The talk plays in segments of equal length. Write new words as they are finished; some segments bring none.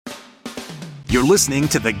You're listening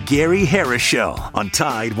to The Gary Harris Show on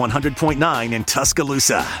Tide 100.9 in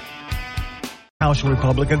Tuscaloosa. House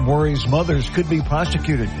Republican worries mothers could be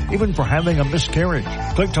prosecuted, even for having a miscarriage.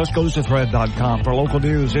 Click TuscaloosaThread.com for local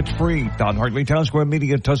news. It's free. Don Hartley, Town Square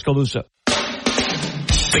Media, Tuscaloosa.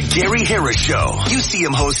 The Gary Harris Show.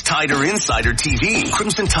 UCM host Tider Insider TV.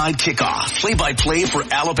 Crimson Tide Kickoff. Play-by-play for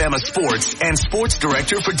Alabama sports and sports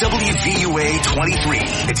director for WVUA 23.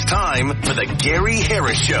 It's time for the Gary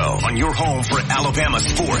Harris Show on your home for Alabama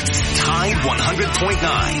sports. Tide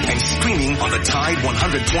 100.9 and streaming on the Tide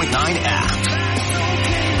 100.9 app.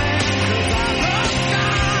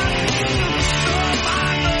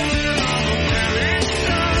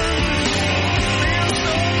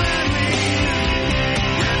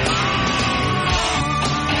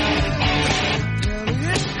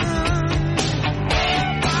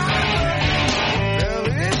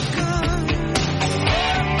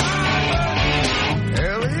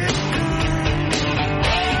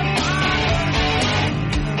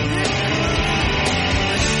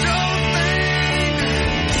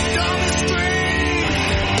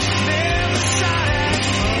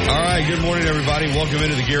 Good morning, everybody. Welcome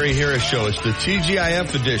into the Gary Harris Show. It's the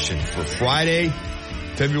TGIF edition for Friday,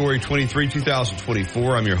 February 23,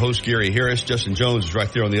 2024. I'm your host, Gary Harris. Justin Jones is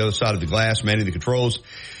right there on the other side of the glass, manning the controls,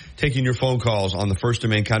 taking your phone calls on the First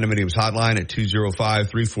and Main Condominiums hotline at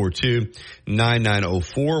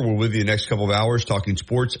 205-342-9904. We're with you the next couple of hours talking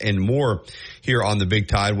sports and more here on the Big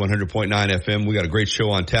Tide 100.9 FM. We got a great show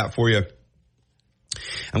on tap for you.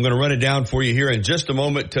 I'm going to run it down for you here in just a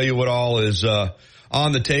moment, tell you what all is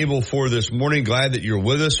on the table for this morning. Glad that you're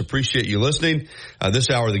with us. Appreciate you listening. This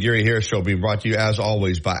hour of the Gary Harris Show being brought to you, as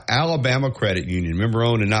always, by Alabama Credit Union.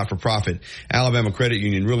 Member-owned and not-for-profit. Alabama Credit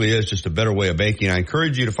Union really is just a better way of banking. I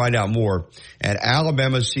encourage you to find out more at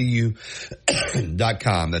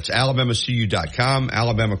alabamacu.com. That's alabamacu.com.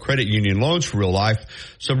 Alabama Credit Union, loans for real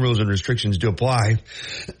life. Some rules and restrictions do apply.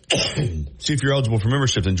 See if you're eligible for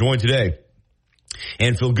membership and join today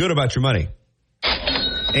and feel good about your money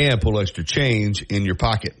and pull extra change in your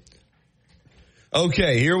pocket.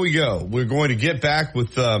 Okay, here we go. We're going to get back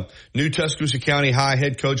with new Tuscaloosa County High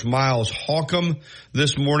head coach Miles Holcomb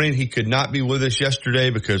this morning. He could not be with us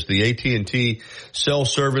yesterday because the AT&T cell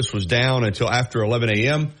service was down until after 11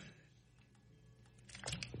 a.m.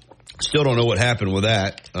 Still don't know what happened with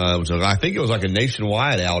that. I think it was like a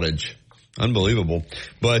nationwide outage. Unbelievable.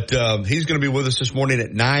 But he's going to be with us this morning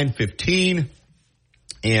at 9:15.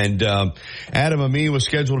 And Adam Amin was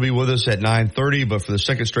scheduled to be with us at 9:30, but for the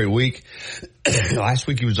second straight week, last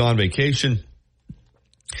week he was on vacation.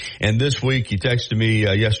 And this week he texted me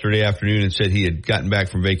yesterday afternoon and said he had gotten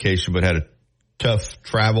back from vacation but had a tough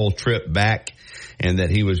travel trip back and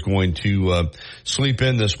that he was going to sleep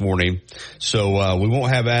in this morning. So we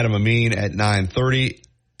won't have Adam Amin at 9:30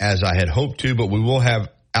 as I had hoped to, but we will have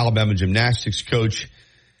Alabama gymnastics coach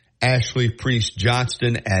Ashley Priest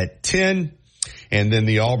Johnston at 10. And then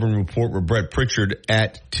the Auburn Report with Brett Pritchard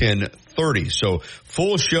at 10:30. So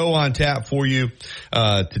full show on tap for you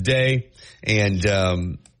today,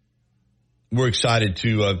 and we're excited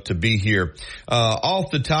to be here.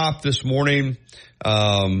 Off the top this morning,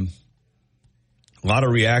 a lot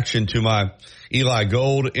of reaction to my Eli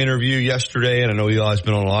Gold interview yesterday, and I know Eli's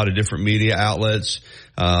been on a lot of different media outlets,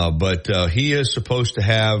 but he is supposed to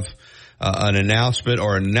have an announcement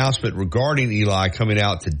regarding Eli coming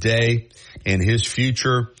out today and his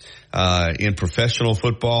future in professional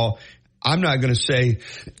football. I'm not going to say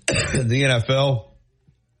the NFL,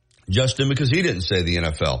 Justin, because he didn't say the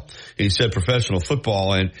NFL. He said professional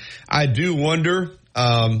football. And I do wonder,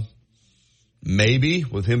 maybe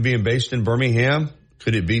with him being based in Birmingham,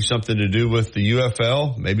 could it be something to do with the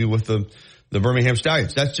UFL, maybe with the Birmingham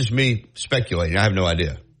Stallions? That's just me speculating. I have no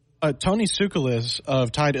idea. Tony Tsoukalis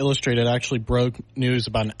of Tide Illustrated actually broke news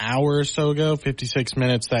about an hour or so ago, 56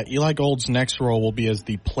 minutes, that Eli Gold's next role will be as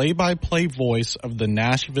the play-by-play voice of the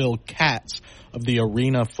Nashville Cats of the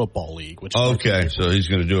Arena Football League. Which okay, so he's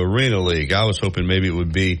going to do Arena League. I was hoping maybe it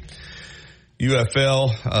would be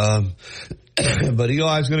UFL, but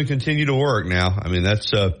Eli's going to continue to work now. I mean,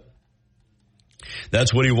 that's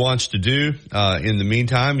what he wants to do. In the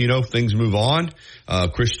meantime, things move on.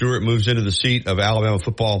 Chris Stewart moves into the seat of Alabama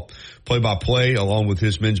football play-by-play along with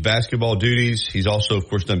his men's basketball duties. He's also, of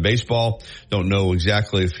course, done baseball. Don't know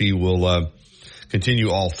exactly if he will continue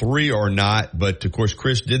all three or not. But, of course,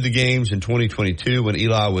 Chris did the games in 2022 when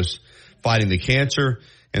Eli was fighting the cancer.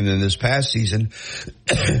 And then this past season,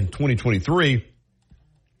 2023,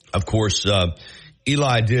 of course,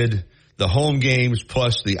 Eli did the home games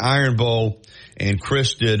plus the Iron Bowl, and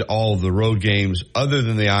Chris did all of the road games other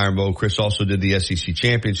than the Iron Bowl. Chris also did the SEC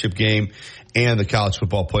championship game and the college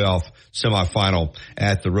football playoff semifinal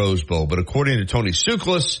at the Rose Bowl. But according to Tony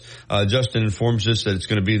Tsoukalos, Justin informs us that it's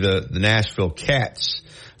going to be the Nashville Cats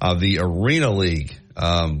of the Arena League,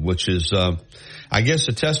 which is, I guess,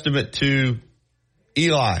 a testament to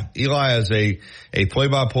Eli. Eli is a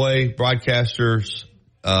play-by-play broadcaster's,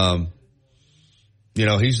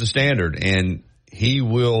 he's the standard, and he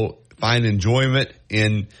will find enjoyment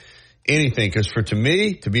in anything. Because to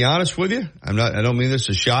me, to be honest with you, I don't mean this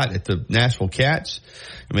a shot at the Nashville Cats.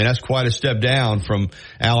 I mean, that's quite a step down from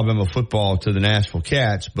Alabama football to the Nashville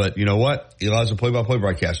Cats. But you know what? Eli's a play-by-play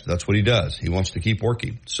broadcaster. That's what he does. He wants to keep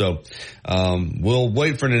working. So, we'll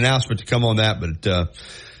wait for an announcement to come on that. But,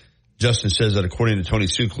 Justin says that according to Tony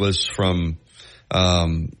Tsoukalos from,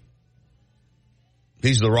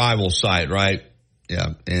 he's the rival site, right?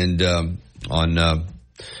 Yeah. And, on,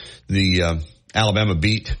 the Alabama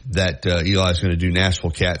beat that Eli's going to do Nashville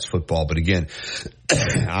Cats football. But again,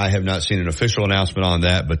 I have not seen an official announcement on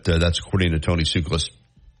that, but that's according to Tony Tsoukalos.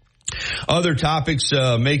 Other topics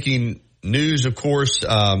making news, of course.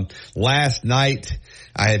 Last night,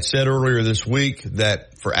 I had said earlier this week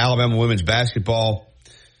that for Alabama women's basketball,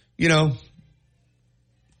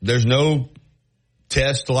 there's no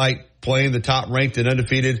test like playing the top-ranked and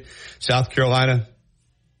undefeated South Carolina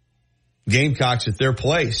Gamecocks at their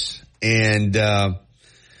place. And it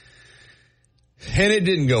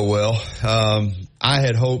didn't go well. I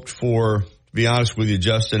had hoped for, to be honest with you,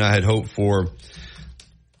 Justin, I had hoped for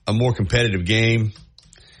a more competitive game.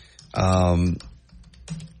 Alabama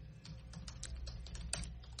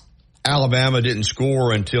didn't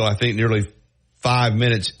score until I think nearly 5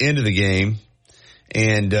 minutes into the game.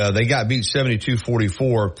 And they got beat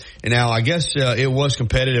 72-44. And now I guess it was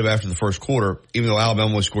competitive after the first quarter. Even though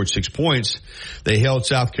Alabama only scored 6 points, they held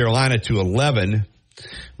South Carolina to 11.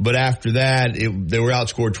 But after that, they were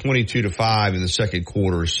outscored 22-5 in the second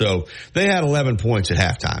quarter. So they had 11 points at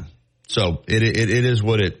halftime. So it is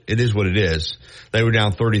what it is. They were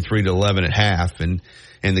down 33-11 at half, and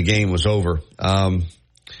the game was over. I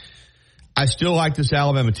still like this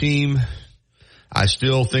Alabama team. I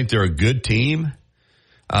still think they're a good team.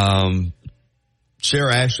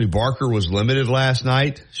 Sarah Ashley Barker was limited last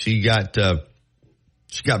night. She got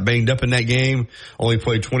banged up in that game, only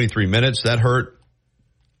played 23 minutes. That hurt.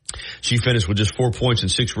 She finished with just 4 points and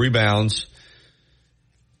 6 rebounds.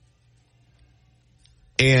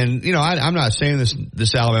 And, I'm not saying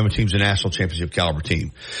this Alabama team's a national championship caliber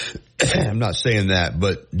team. I'm not saying that,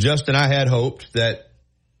 but Justin, I had hoped that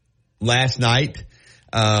last night,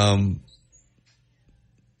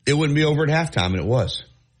 it wouldn't be over at halftime, and it was.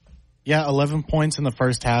 Yeah, 11 points in the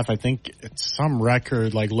first half. I think it's some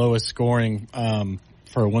record, like lowest scoring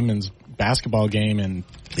for a women's basketball game in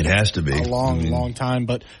it has to be a long time.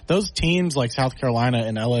 But those teams like South Carolina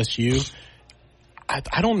and LSU,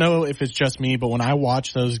 I don't know if it's just me, but when I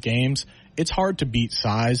watch those games, it's hard to beat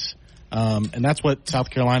size. And that's what South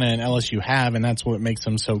Carolina and LSU have, and that's what makes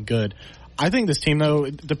them so good. I think this team, though,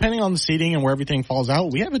 depending on the seeding and where everything falls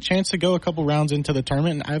out, we have a chance to go a couple rounds into the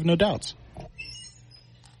tournament, and I have no doubts.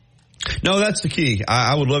 No, that's the key.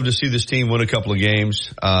 I would love to see this team win a couple of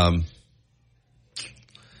games.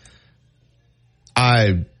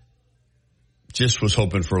 I just was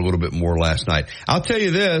hoping for a little bit more last night. I'll tell you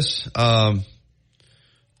this,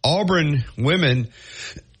 Auburn women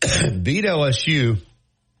beat LSU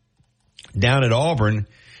down at Auburn,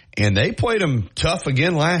 and they played them tough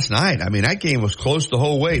again last night. I mean, that game was close the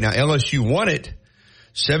whole way. Now, LSU won it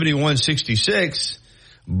 71-66.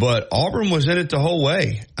 But Auburn was in it the whole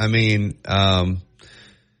way. I mean,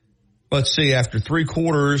 let's see, after 3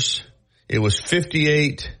 quarters, it was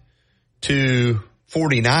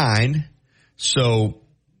 58-49. So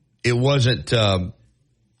it wasn't out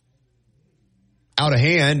of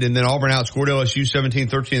hand. And then Auburn outscored LSU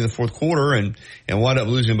 17-13 in the fourth quarter and wound up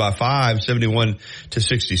losing by 5,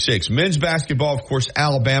 71-66. Men's basketball, of course,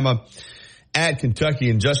 Alabama at Kentucky.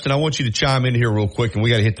 And Justin, I want you to chime in here real quick, and we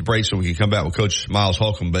got to hit the break so we can come back with Coach Miles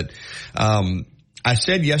Holcomb. But I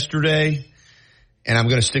said yesterday, and I'm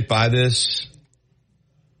going to stick by this,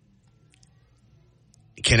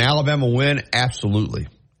 can Alabama win? Absolutely.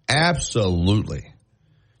 Absolutely.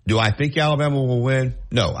 Do I think Alabama will win?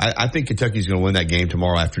 No. I think Kentucky's going to win that game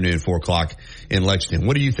tomorrow afternoon, 4 o'clock in Lexington.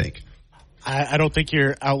 What do you think? I don't think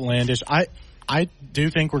you're outlandish. I do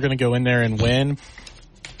think we're going to go in there and win.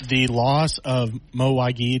 The loss of Mo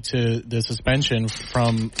Wague to the suspension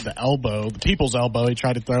from the elbow, the people's elbow he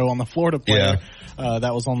tried to throw on the Florida player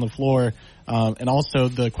that was on the floor, and also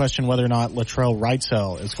the question whether or not Latrell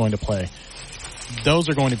Wrightsell is going to play. those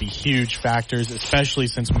are going to be huge factors, especially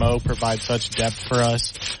since Mo provides such depth for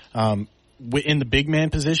us in the big man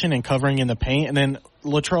position and covering in the paint. And then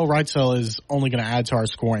Latrell Wrightsell is only going to add to our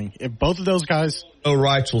scoring. If both of those guys... No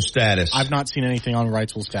Wrightsell status. I've not seen anything on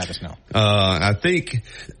Wrightsell status, no. I think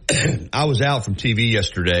I was out from TV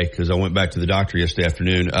yesterday because I went back to the doctor yesterday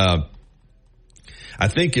afternoon. I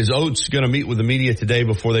think is Oates going to meet with the media today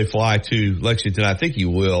before they fly to Lexington? I think he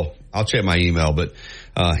will. I'll check my email, but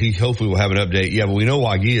he hopefully will have an update. Yeah, but we know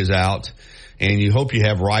Wagi is out, and you hope you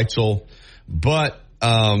have Wrightsell. But,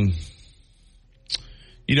 again,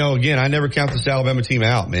 I never count this Alabama team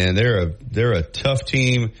out, man. They're a tough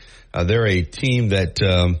team. They're a team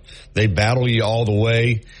that they battle you all the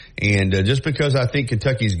way. And just because I think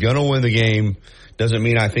Kentucky's going to win the game doesn't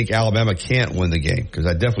mean I think Alabama can't win the game, because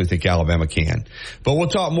I definitely think Alabama can. But we'll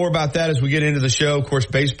talk more about that as we get into the show. Of course,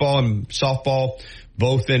 baseball and softball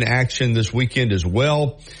both in action this weekend as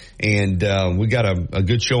well. And we got a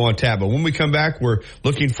good show on tap. But when we come back, we're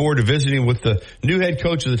looking forward to visiting with the new head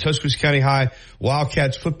coach of the Tuscaloosa County High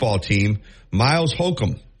Wildcats football team, Miles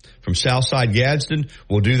Holcomb from Southside Gadsden.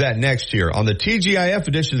 We'll do that next year on the TGIF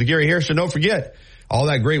edition of the Gary Harris Show. Don't forget all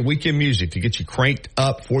that great weekend music to get you cranked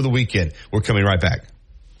up for the weekend. We're coming right back.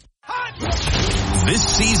 This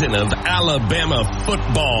season of Alabama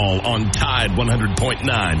football on Tide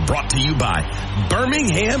 100.9 brought to you by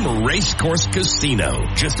Birmingham Racecourse Casino.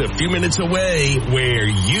 Just a few minutes away where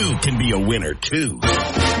you can be a winner too.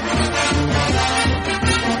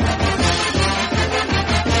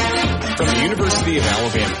 From the University of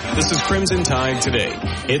Alabama, this is Crimson Tide Today.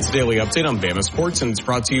 It's a daily update on Bama sports, and it's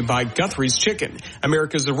brought to you by Guthrie's Chicken.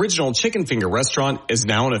 America's original chicken finger restaurant is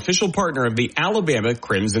now an official partner of the Alabama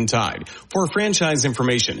Crimson Tide. For franchise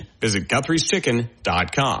information, visit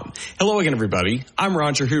Guthrie'sChicken.com. Hello again, everybody. I'm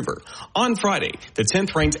Roger Hoover. On Friday, the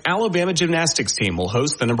 10th-ranked Alabama gymnastics team will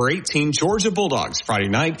host the number 18 Georgia Bulldogs Friday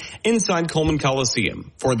night inside Coleman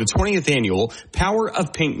Coliseum for the 20th annual Power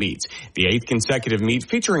of Pink meet. The 8th consecutive meet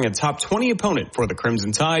featuring a top 20 opponent for the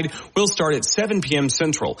Crimson Tide will start at 7 p.m.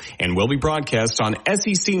 Central and will be broadcast on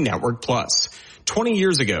SEC Network Plus. 20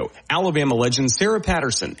 years ago, Alabama legend Sarah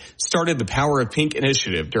Patterson started the Power of Pink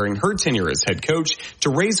initiative during her tenure as head coach to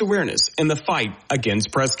raise awareness in the fight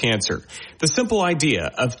against breast cancer. The simple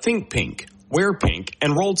idea of Think Pink, Wear Pink,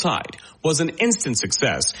 and Roll Tide was an instant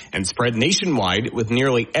success and spread nationwide, with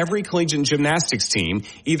nearly every collegiate gymnastics team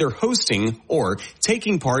either hosting or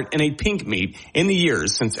taking part in a pink meet in the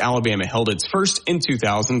years since Alabama held its first in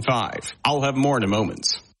 2005. I'll have more in a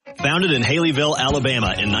moment. Founded in Haleyville, Alabama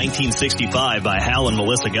in 1965 by Hal and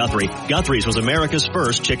Melissa Guthrie, Guthrie's was America's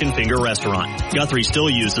first chicken finger restaurant. Guthrie still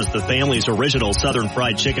uses the family's original Southern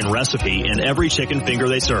fried chicken recipe in every chicken finger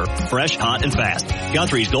they serve, fresh, hot, and fast.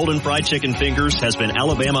 Guthrie's Golden Fried Chicken Fingers has been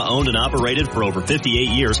Alabama owned and operated for over 58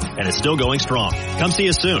 years and is still going strong. Come see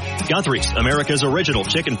us soon. Guthrie's, America's original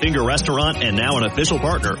chicken finger restaurant and now an official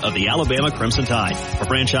partner of the Alabama Crimson Tide. For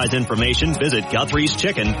franchise information, visit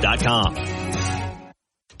Guthrie'sChicken.com.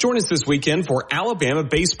 Join us this weekend for Alabama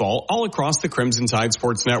baseball all across the Crimson Tide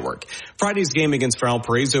Sports Network. Friday's game against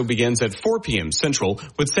Valparaiso begins at 4 p.m. Central,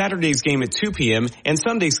 with Saturday's game at 2 p.m. and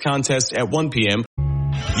Sunday's contest at 1 p.m.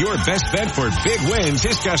 Your best bet for big wins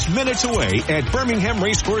is just minutes away at Birmingham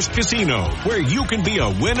Racecourse Casino, where you can be a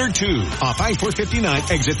winner too. Off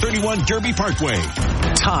I-459, exit 31 Derby Parkway.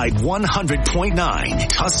 Tide 100.9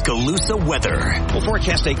 Tuscaloosa weather. We'll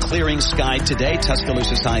forecast a clearing sky today.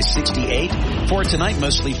 Tuscaloosa's high 68. For tonight,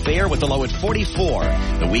 mostly fair with the low at 44.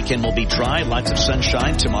 The weekend will be dry, lots of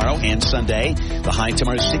sunshine tomorrow and Sunday. The high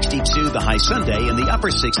tomorrow is 62, the high Sunday in the upper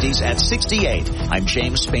 60s at 68. I'm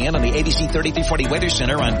James Spann on the ABC 3340 Weather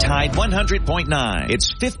Center on Tide 100.9.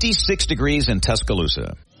 It's 56 degrees in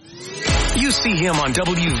Tuscaloosa. You see him on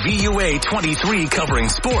WVUA 23 covering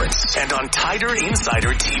sports and on Tider Insider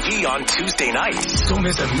TV on Tuesday nights. Don't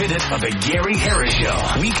miss a minute of the Gary Harris Show.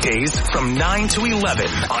 Weekdays from 9 to 11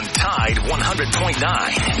 on Tide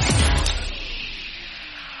 100.9.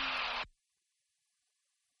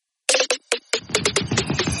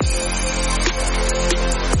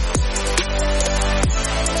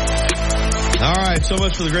 All right, so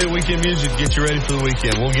much for the great weekend music. Get you ready for the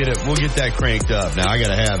weekend. We'll get that cranked up. Now I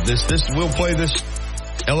gotta have this. We'll play this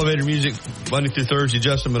elevator music Monday through Thursday,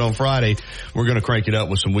 Justin, but on Friday we're going to crank it up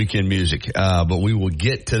with some weekend music. But we will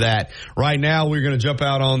get to that. Right now we're going to jump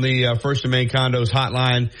out on the First and Main Condos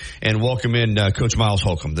hotline and welcome in Coach Miles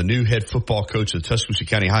Holcomb, the new head football coach of the Tuscaloosa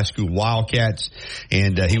County High School Wildcats.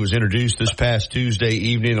 And he was introduced this past Tuesday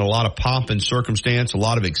evening. A lot of pomp and circumstance, a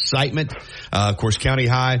lot of excitement. Of course, County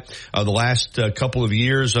High, the last couple of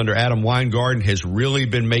years under Adam Weingarten has really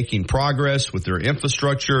been making progress with their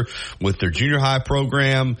infrastructure, with their junior high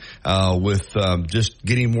program, program, with just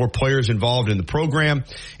getting more players involved in the program.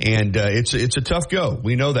 And it's a tough go.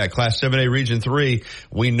 We know that. Class 7A Region 3,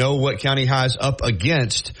 we know what County High's up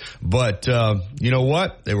against. But you know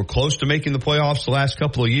what? They were close to making the playoffs the last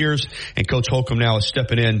couple of years, and Coach Holcomb now is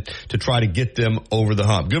stepping in to try to get them over the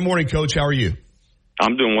hump. Good morning, Coach. How are you?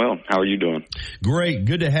 I'm doing well. How are you doing? Great.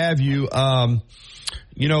 Good to have you.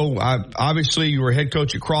 You know, obviously you were head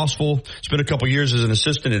coach at Crossville. Spent a couple years as an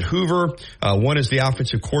assistant at Hoover. One as the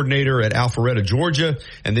offensive coordinator at Alpharetta, Georgia.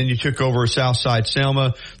 And then you took over Southside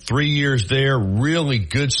Selma. 3 years there. Really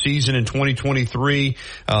good season in 2023.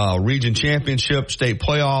 Region championship, state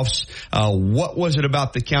playoffs. What was it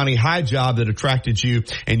about the County High job that attracted you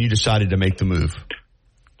and you decided to make the move?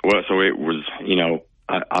 Well, so it was, you know,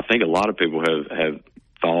 I think a lot of people have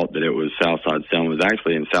thought that it was Southside Selma. It was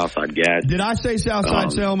actually in Southside Gadsden. Did I say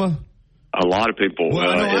Southside Selma? A lot of people. Well,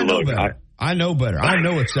 I know better. I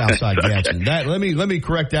know it's Southside Gadsden. That let me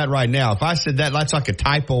correct that right now. If I said that, that's like a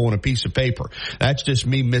typo on a piece of paper. That's just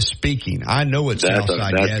me misspeaking. I know it's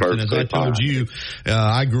Southside Gadsden. As I told you,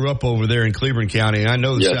 I grew up over there in Cleveland County. I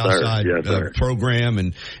know the Southside program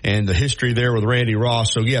and the history there with Randy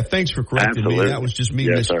Ross. So yeah, thanks for correcting me. That was just me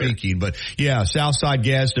misspeaking. But yeah, Southside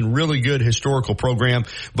Gadsden, really good historical program.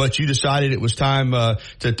 But you decided it was time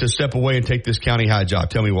to step away and take this County High job.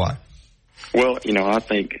 Tell me why. Well, you know, I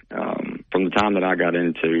think from the time that I got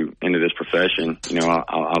into this profession, you know,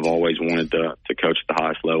 I've always wanted to coach at the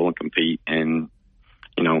highest level and compete in,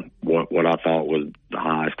 you know, what I thought was the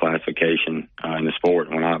highest classification in the sport.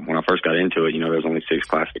 When I first got into it, you know, there was only 6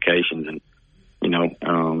 classifications, and you know,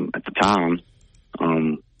 at the time,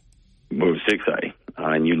 it was 6A.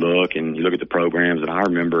 And you look at the programs, and I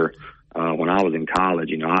remember when I was in college,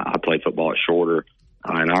 you know, I played football at Shorter,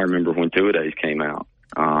 and I remember when two-a-days came out.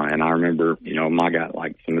 And I remember, you know, my guy,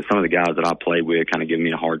 like some of the guys that I played with kind of giving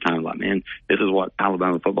me a hard time, like, man, this is what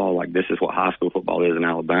Alabama football, like this is what high school football is in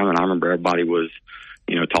Alabama. And I remember everybody was,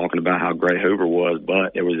 you know, talking about how great Hoover was,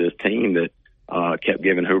 but there was this team that kept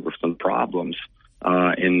giving Hoover some problems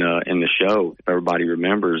in the show, if everybody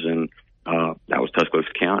remembers, and that was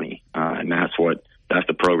Tuscaloosa County, and that's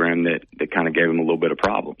the program that kind of gave them a little bit of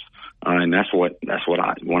problems, and that's what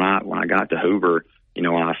when I got to Hoover. You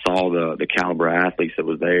know, I saw the caliber of athletes that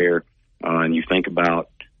was there, and you think about,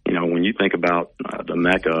 you know, when you think about the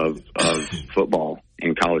mecca of football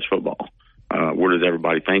in college football, what does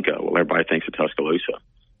everybody think of? Well, everybody thinks of Tuscaloosa.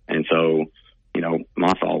 And so, you know,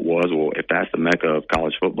 my thought was, well, if that's the mecca of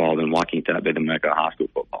college football, then why can't that be the mecca of high school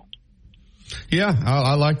football? Yeah,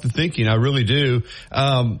 I like the thinking. I really do.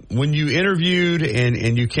 When you interviewed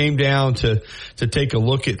and you came down to take a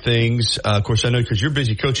look at things, of course, I know because you're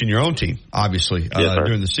busy coaching your own team, obviously,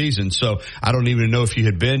 during the season. So I don't even know if you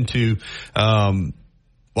had been to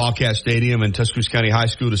Wildcat Stadium and Tuscaloosa County High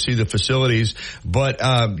School to see the facilities, but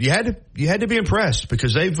you had to be impressed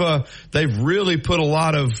because they've really put a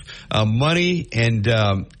lot of money and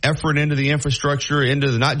effort into the infrastructure,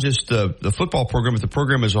 into not just the football program, but the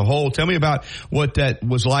program as a whole. Tell me about what that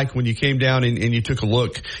was like when you came down and you took a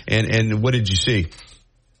look, and what did you see?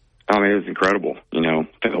 I mean, it was incredible. You know,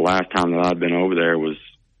 I think the last time that I'd been over there was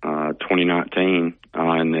 2019,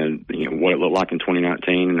 and then, you know, what it looked like in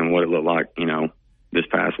 2019, and then what it looked like, you know, this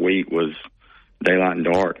past week was daylight and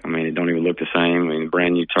dark. I mean, it don't even look the same. I mean,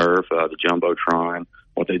 brand new turf, the Jumbotron,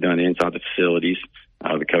 what they've done inside the facilities,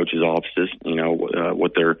 the coaches' offices, you know,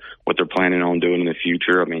 what they're planning on doing in the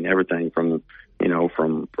future. I mean, everything from, you know,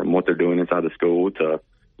 from what they're doing inside the school to,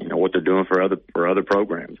 you know, what they're doing for other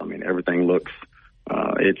programs. I mean, everything looks,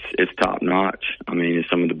 it's top notch. I mean, it's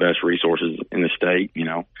some of the best resources in the state. You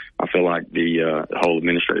know, I feel like the whole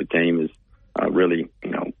administrative team is really,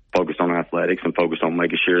 you know, focused on athletics and focused on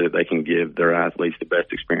making sure that they can give their athletes the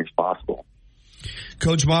best experience possible.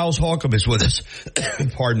 Coach Miles Holcomb is with us.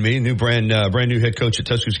 Pardon me, brand new head coach at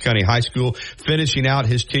Tuscaloosa County High School, finishing out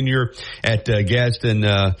his tenure at Gadsden,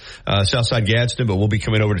 Southside Gadsden, but will be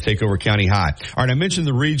coming over to take over County High. All right, I mentioned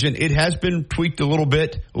the region. It has been tweaked a little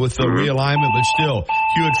bit with the realignment, but still,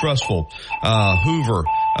 Hewitt-Trussville, Hoover,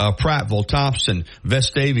 Prattville, Thompson,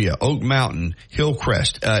 Vestavia, Oak Mountain,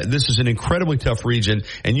 Hillcrest. This is an incredibly tough region,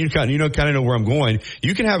 and you kind of know where I'm going.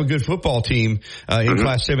 You can have a good football team in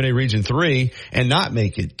Class 7A Region 3 and not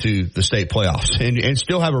make it to the state playoffs and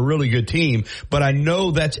still have a really good team. But I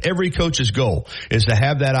know that's every coach's goal, is to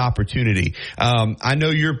have that opportunity. I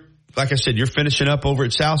know like I said, you're finishing up over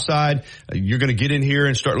at Southside. You're going to get in here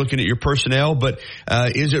and start looking at your personnel. But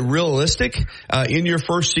is it realistic in your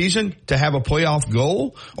first season to have a playoff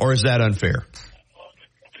goal, or is that unfair?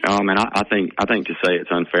 And I think to say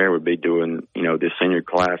it's unfair would be doing, this senior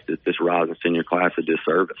class, this rising senior class a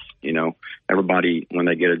disservice. Everybody, when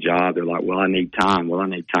they get a job, they're like, well, I need time. Well,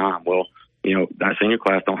 that senior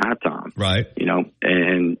class don't have time. Right.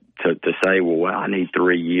 And to say, well, I need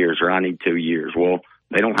 3 years or I need 2 years. Well,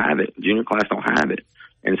 they don't have it. Junior class don't have it.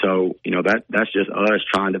 And so, that's just us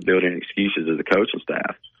trying to build in excuses as a coaching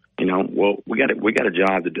staff. Well, we got a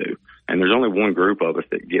job to do. And there's only one group of us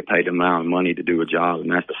that get paid an amount of money to do a job,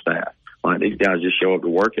 and that's the staff. Like, these guys just show up to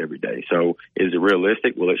work every day. So is it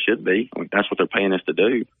realistic? Well, it should be. That's what they're paying us to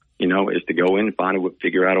do, is to go in and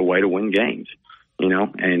figure out a way to win games,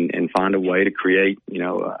 and find a way to create,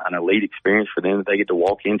 an elite experience for them that they get to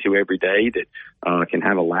walk into every day that can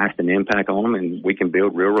have a lasting impact on them, and we can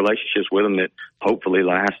build real relationships with them that hopefully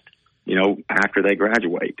last, after they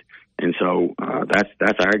graduate. And so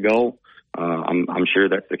that's our goal. I'm sure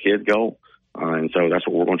that's the kids' goal. And so that's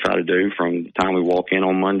what we're going to try to do from the time we walk in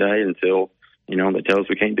on Monday until, they tell us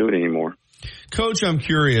we can't do it anymore. Coach, I'm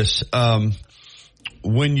curious, because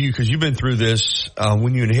you've been through this,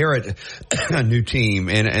 when you inherit a new team,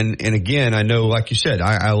 and again, I know, like you said,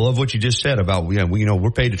 I love what you just said about,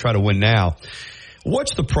 we're paid to try to win now.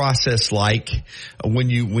 What's the process like when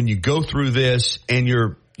you go through this and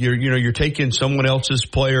you're taking someone else's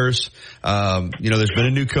players, there's been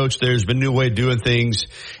a new coach, there's been a new way of doing things,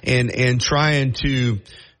 and trying to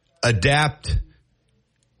adapt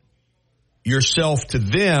yourself to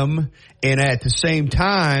them, and at the same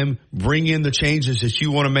time bring in the changes that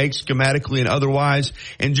you want to make schematically and otherwise,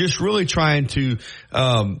 and just really trying to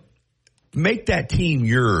make that team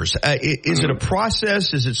yours. Is it a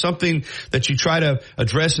process? Is it something that you try to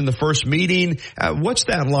address in the first meeting? What's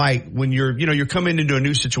that like when you're coming into a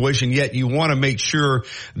new situation, yet you want to make sure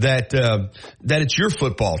that it's your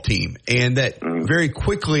football team, and that very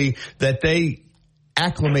quickly that they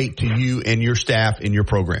acclimate to you and your staff and your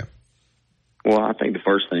program? Well, I think the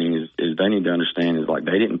first thing is they need to understand is, like,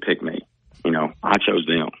 they didn't pick me. I chose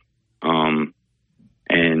them.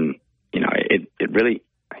 And it really,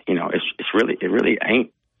 it really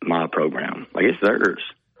ain't my program. Like, it's theirs.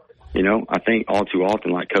 I think all too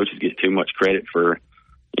often, like, coaches get too much credit for,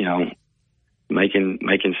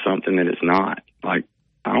 making something that it's not. Like,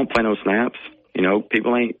 I don't play no snaps.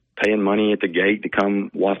 People ain't paying money at the gate to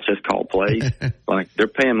come watch us call plays. Like, they're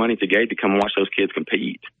paying money at the gate to come watch those kids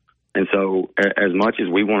compete. And so as much as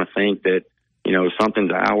we want to think that,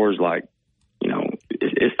 something's ours, like,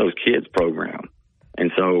 it's those kids' program. And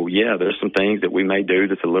so, yeah, there's some things that we may do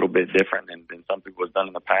that's a little bit different than some people have done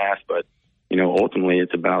in the past. But, ultimately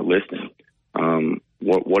it's about listening.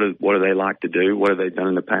 What do they like to do? What have they done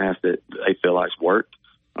in the past that they feel like's worked?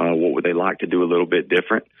 What would they like to do a little bit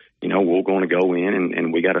different? We're going to go in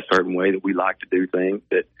and we got a certain way that we like to do things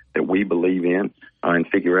that we believe in, and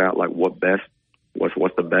figure out, like, what's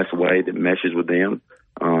the best way that meshes with them,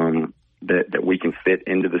 that we can fit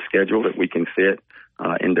into the schedule, that we can fit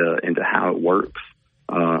into how it works.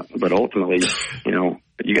 But ultimately,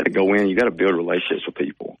 you got to go in, you got to build relationships with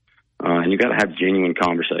people, and you got to have genuine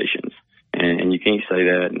conversations. And you can't say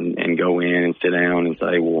that and go in and sit down and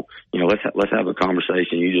say, well, let's have a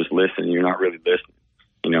conversation. You just listen. You're not really listening.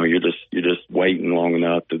 You're just waiting long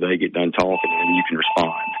enough till they get done talking and you can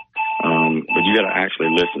respond. But you got to actually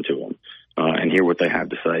listen to them and hear what they have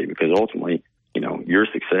to say, because ultimately, your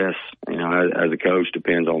success, as a coach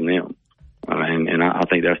depends on them. And I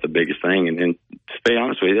think that's the biggest thing. And to be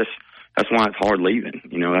honest with you, that's why it's hard leaving.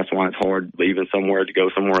 That's why it's hard leaving somewhere to go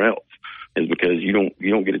somewhere else, is because you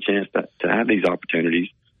don't get a chance to have these opportunities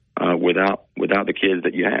without the kids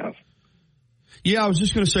that you have. Yeah, I was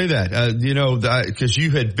just going to say that, because you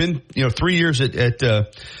had been, 3 years at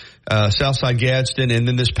Southside Gadsden, and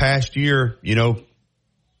then this past year, you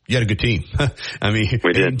had a good team. I mean,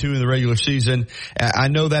 8-2 in the regular season. I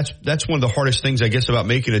know that's one of the hardest things, I guess, about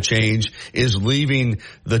making a change, is leaving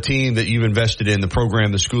the team that you've invested in, the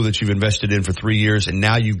program, the school that you've invested in for 3 years, and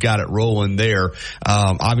now you've got it rolling there.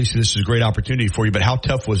 Obviously, this is a great opportunity for you, but how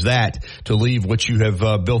tough was that to leave what you have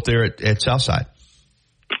built there at Southside?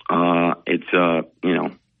 It's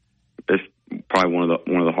probably one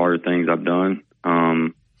of the harder things I've done.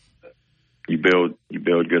 You build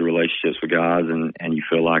good relationships with guys, and you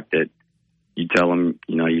feel like that you tell them,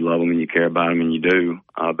 you love them and you care about them, and you do,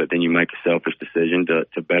 but then you make a selfish decision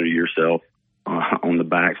to better yourself on the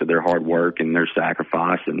backs of their hard work and their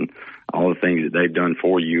sacrifice and all the things that they've done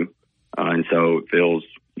for you. And so it feels,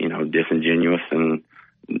 disingenuous, and,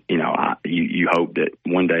 you hope that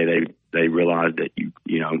one day they realize that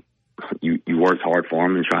you worked hard for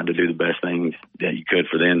them and tried to do the best things that you could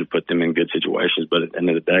for them to put them in good situations. But at the end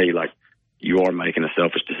of the day, like, you are making a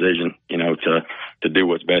selfish decision, to do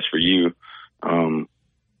what's best for you.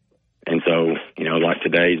 And so, you know, like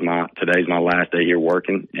today's my last day here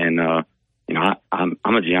working, and you know, I'm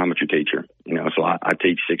a geometry teacher, you know, so I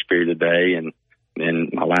teach 6 periods a day, and then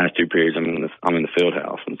my last 2 periods I'm in the field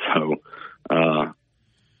house, and so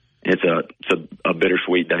it's a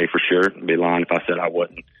bittersweet day for sure. I'd be lying if I said I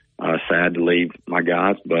wasn't sad to leave my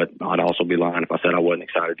guys, but I'd also be lying if I said I wasn't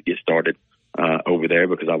excited to get started over there,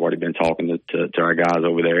 because I've already been talking to our guys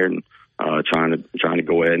over there and trying to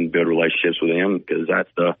go ahead and build relationships with them, because that's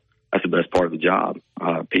the best part of the job.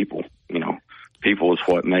 People, you know, people is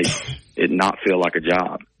what makes it not feel like a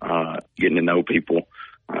job. Getting to know people,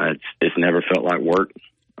 it's never felt like work,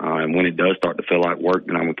 and when it does start to feel like work,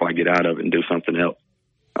 then I'm gonna probably get out of it and do something else.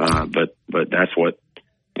 But that's what,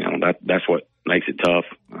 you know, that's what makes it tough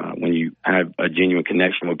when you have a genuine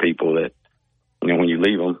connection with people that, you know, when you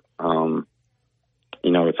leave them,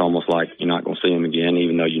 you know, it's almost like you're not going to see them again,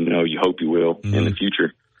 even though you hope you will in the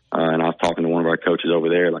future. And I was talking to one of our coaches over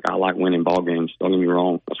there, like, I like winning ball games. Don't get me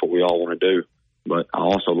wrong. That's what we all want to do. But I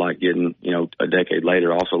also like getting, you know, a decade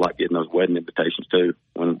later, I also like getting those wedding invitations too,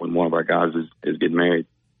 when one of our guys is getting married.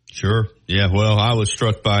 Sure. Yeah. Well, I was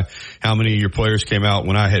struck by how many of your players came out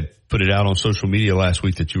when I had put it out on social media last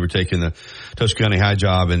week that you were taking the Tuscaloosa County High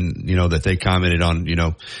job, and, you know, that they commented on, you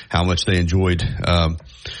know, how much they enjoyed,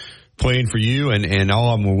 playing for you, and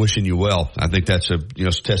all of them were wishing you well. I think that's a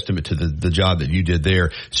testament to the job that you did there.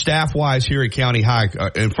 Staff wise here at County High,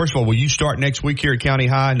 and first of all, will you start next week here at County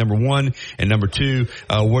High, number one, and number two,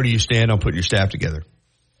 where do you stand on putting your staff together?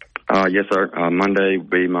 Yes, sir. Monday will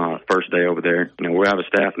be my first day over there. You know, we'll have a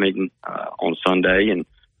staff meeting on Sunday, and,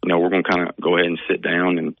 you know, we're going to kind of go ahead and sit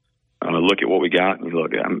down and look at what we got. And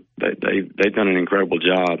look, they've done an incredible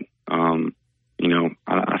job. You know,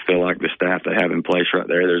 I feel like the staff they have in place right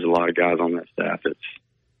there's a lot of guys on that staff.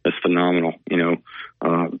 It's phenomenal. You know,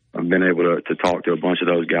 I've been able to talk to a bunch of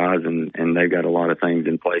those guys, and they've got a lot of things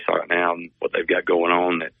in place right now, and what they've got going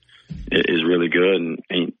on that is really good. And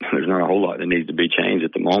there's not a whole lot that needs to be changed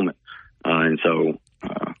at the moment. And so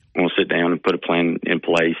we'll sit down and put a plan in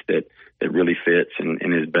place that really fits and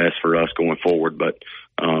is best for us going forward. But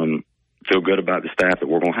feel good about the staff that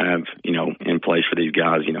we're going to have, you know, in place for these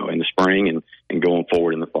guys, you know, in the spring and going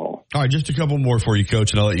forward in the fall. All right, just a couple more for you,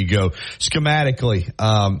 Coach, and I'll let you go. Schematically,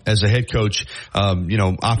 as a head coach, you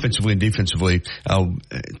know, offensively and defensively,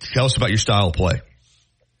 tell us about your style of play.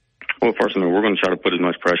 Well, first of all, we're going to try to put as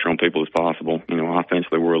much pressure on people as possible. You know,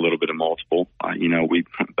 offensively, we're a little bit of multiple. You know, we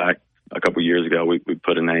back a couple of years ago, we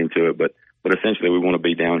put a name to it, but essentially we want to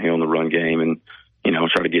be downhill in the run game and, you know,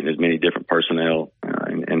 try to get in as many different personnel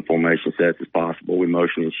and formation sets as possible. We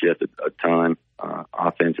motion and shift a ton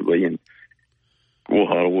offensively, and we'll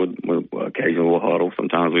huddle occasionally we'll huddle.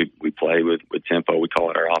 Sometimes we play with tempo. We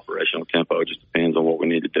call it our operational tempo. It just depends on what we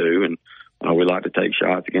need to do, and we like to take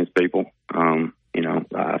shots against people. You know,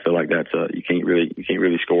 I feel like that's you can't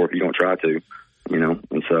really score if you don't try to, you know,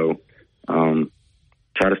 and so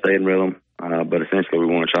try to stay in rhythm. But essentially, we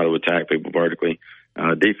want to try to attack people vertically.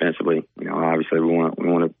 Defensively, you know, obviously we want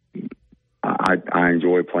to. I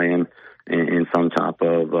enjoy playing in some type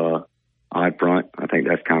of odd front. I think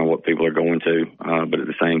that's kind of what people are going to. But at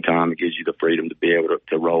the same time, it gives you the freedom to be able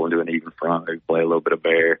to roll into an even front, maybe play a little bit of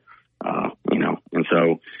bear. You know, and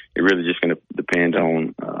so it really just going to depend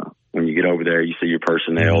on when you get over there. You see your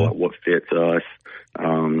personnel, what fits us.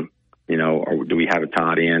 You know, or do we have a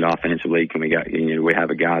tight end offensively? Do we have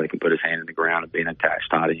a guy that can put his hand in the ground and be an attached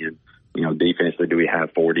tight end? You know, defensively, do we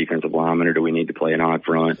have 4 defensive linemen, or do we need to play an odd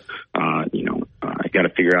front? You know, you got to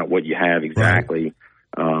figure out what you have exactly,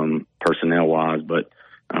 personnel-wise. But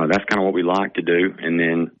that's kind of what we like to do. And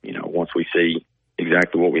then, you know, once we see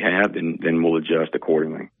exactly what we have, then we'll adjust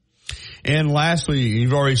accordingly. And lastly,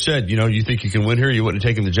 you've already said, you know, you think you can win here. You wouldn't have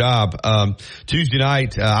taken the job. Tuesday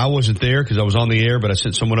night, I wasn't there because I was on the air, but I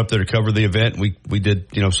sent someone up there to cover the event. We did,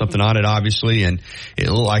 you know, something on it, obviously, and it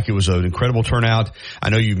looked like it was an incredible turnout.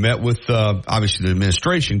 I know you met with, obviously the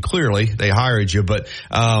administration. Clearly, they hired you, but,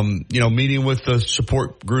 you know, meeting with the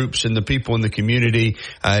support groups and the people in the community,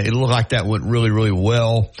 it looked like that went really, really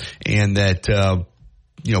well, and that,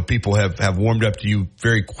 you know, people have warmed up to you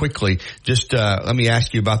very quickly. Just let me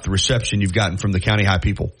ask you about the reception you've gotten from the County High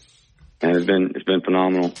people. And it's been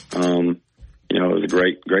phenomenal. You know, it was a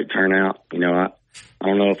great turnout. You know, I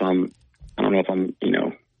don't know if I'm you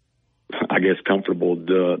know, I guess comfortable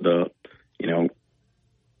the you know,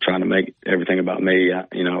 trying to make everything about me.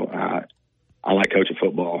 You know, I like coaching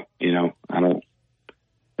football. You know,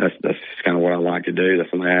 that's kind of what I like to do.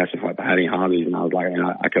 That's when they asked me if I had any hobbies, and I was like,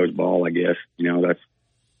 I coach ball, I guess. You know,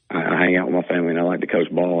 I hang out with my family and I like to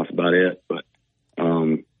coach ball. That's about it. But,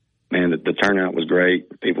 man, the turnout was great.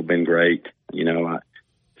 People have been great. You know, it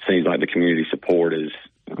seems like the community support is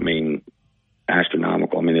I mean,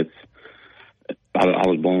 astronomical. I mean, I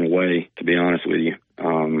was blown away, to be honest with you.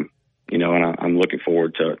 You know, and I'm looking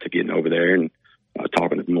forward to getting over there and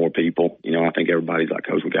talking to more people. You know, I think everybody's like,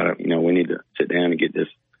 Coach, we need to sit down and get this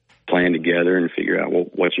plan together and figure out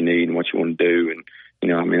what you need and what you want to do. And, you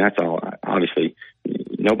know, I mean, that's all. Obviously,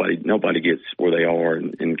 nobody gets where they are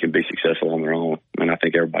and can be successful on their own. And I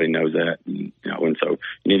think everybody knows that. And, you know, and so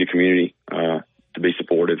you need a community to be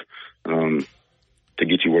supportive to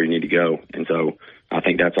get you where you need to go. And so I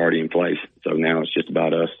think that's already in place. So now it's just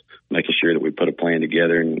about us making sure that we put a plan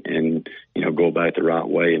together and you know, go about it the right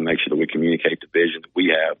way and make sure that we communicate the vision that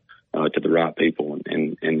we have to the right people.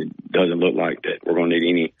 And it doesn't look like that we're going to need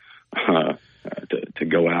any to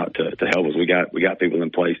go out to help us. We got people in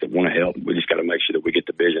place that want to help. We just got to make sure that we get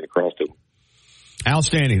the vision across to them.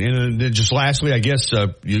 Outstanding. And then just lastly, I guess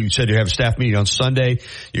you said you have a staff meeting on Sunday.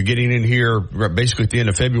 You're getting in here basically at the end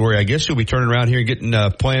of February. I guess you'll be turning around here and getting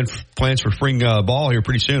plans for spring ball here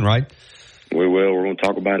pretty soon, right? We will. We're going to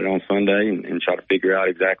talk about it on Sunday and try to figure out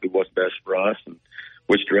exactly what's best for us and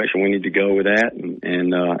which direction we need to go with that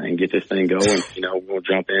and get this thing going. You know, we'll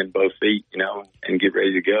jump in both feet, you know, and get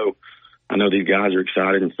ready to go. I know these guys are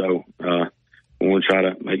excited, and so we want to try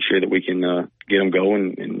to make sure that we can get them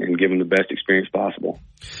going and give them the best experience possible.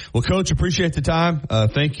 Well, Coach, appreciate the time.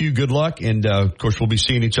 Thank you. Good luck. And, of course, we'll be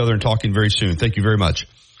seeing each other and talking very soon. Thank you very much.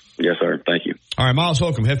 Yes, sir. Thank you. All right, Miles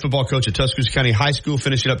Holcomb, head football coach at Tuscaloosa County High School,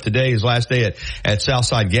 finishing up today, his last day at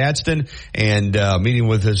Southside Gadsden, and meeting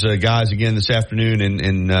with his guys again this afternoon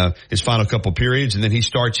in his final couple periods. And then he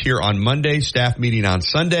starts here on Monday, staff meeting on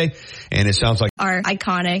Sunday, and it sounds like are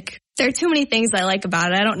iconic. There are too many things I like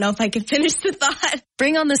about it. I don't know if I can finish the thought.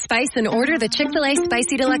 Bring on the spice and order the Chick-fil-A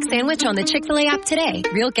Spicy Deluxe Sandwich on the Chick-fil-A app today.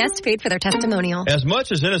 Real guests paid for their testimonial. As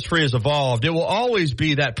much as Innisfree has evolved, it will always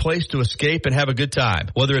be that place to escape and have a good time.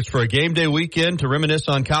 Whether it's for a game day weekend, to reminisce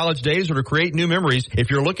on college days, or to create new memories, if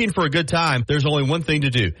you're looking for a good time, there's only one thing to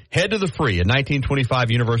do. Head to the Free at 1925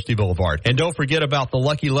 University Boulevard. And don't forget about the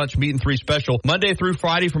Lucky Lunch Meat and 3 special. Monday through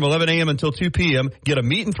Friday from 11 a.m. until 2 p.m. Get a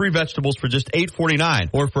meat and 3 vegetables for just $8.49.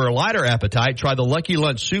 Or for a lighter appetite, try the Lucky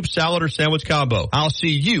Lunch soup, salad, or sandwich combo. I'll see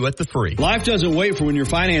you at the Free. Life doesn't wait for when your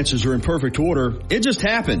finances are in perfect order. It just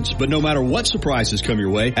happens. But no matter what surprises come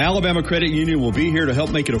your way, Alabama Credit Union will be here to help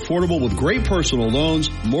make it affordable with great personal loans,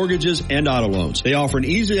 mortgages, and auto loans. They offer an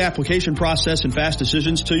easy application process and fast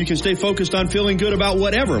decisions so you can stay focused on feeling good about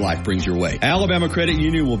whatever life brings your way. Alabama Credit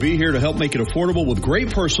Union will be here to help make it affordable with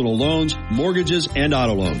great personal loans, mortgages, and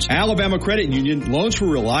auto loans. Alabama Credit Union, loans for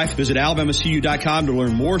real life. Visit alabamacu.com to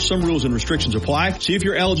learn more. Some rules and restrictions apply. See if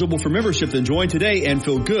you're eligible for membership, then join today and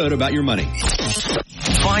feel good about your money.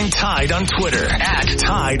 Find Tide on Twitter at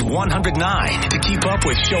Tide109 to keep up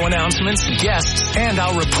with show announcements, guests, and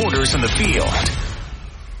our reporters in the field.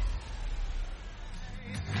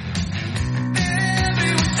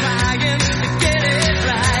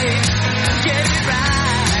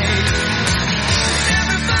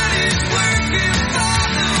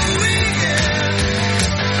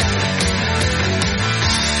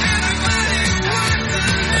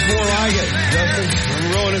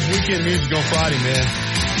 Weekend music on Friday, man.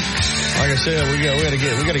 Like I said, we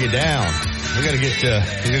gotta get down. We gotta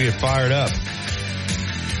get fired up.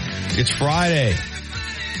 It's Friday.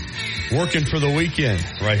 Working for the weekend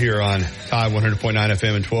right here on Tide 100.9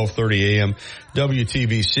 FM and 1230 AM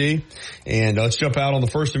WTBC. And let's jump out on the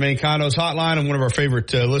First and Main Condos hotline. And one of our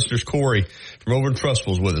favorite listeners, Corey from over in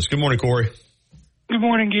Trussville, is with us. Good morning, Corey. Good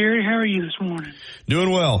morning, Gary. How are you this morning?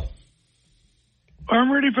 Doing well.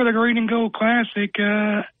 I'm ready for the Green and Gold Classic.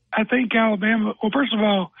 I think Alabama, well, first of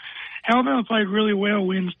all, Alabama played really well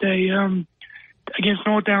Wednesday against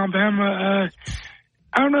North Alabama.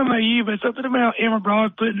 I don't know about you, but something about Emma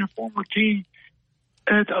Broad putting her former team,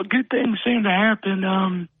 good things seem to happen.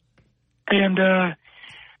 And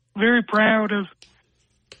very proud of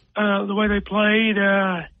the way they played.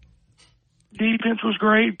 Defense was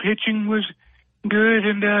great, pitching was good,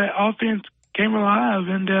 and offense came alive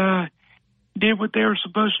and did what they were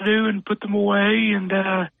supposed to do and put them away,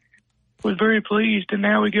 and was very pleased. And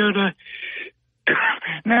now we go to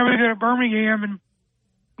Birmingham, and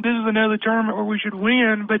this is another tournament where we should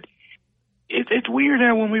win. But it's weird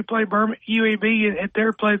how when we play UAB at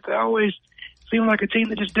their place, they always seem like a team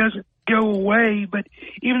that just doesn't go away. But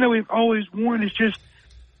even though we've always won, it's just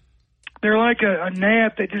they're like a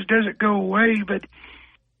gnat that just doesn't go away. But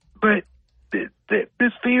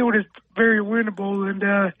this field is very winnable, and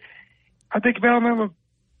I think if Alabama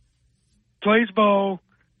plays ball,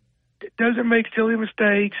 doesn't make silly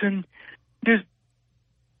mistakes, and just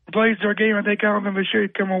plays their game, I think Alabama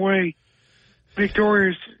should come away.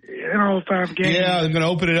 victorious in all 5 games. Yeah, they're going to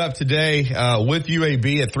open it up today with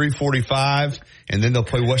UAB at 3:45, and then they'll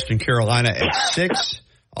play Western Carolina at 6.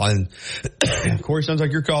 On Corey, sounds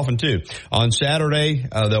like you're coughing too. On Saturday,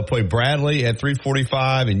 they'll play Bradley at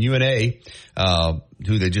 3:45 and UNA,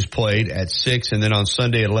 who they just played, at 6. And then on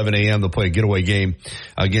Sunday at 11 a.m., they'll play a getaway game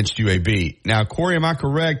against UAB. Now, Corey, am I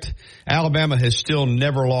correct? Alabama has still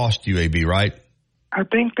never lost UAB, right? I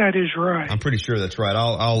think that is right. I'm pretty sure that's right.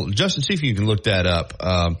 I'll Justin, see if you can look that up.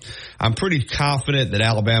 I'm pretty confident that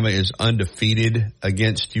Alabama is undefeated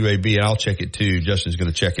against UAB, and I'll check it too. Justin's going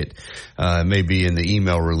to check it, maybe in the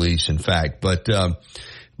email release, in fact. But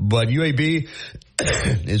UAB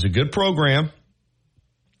is a good program,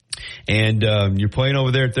 and you're playing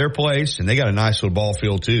over there at their place, and they got a nice little ball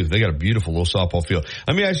field too. They got a beautiful little softball field.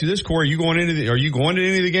 Let me ask you this, Corey: are you going to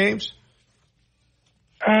any of the games?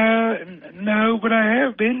 No, but I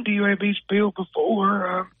have been to UAB's field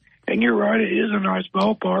before, and you're right, it is a nice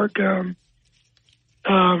ballpark.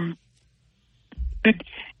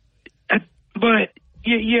 But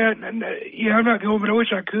yeah, I'm not going, but I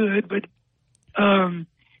wish I could. But let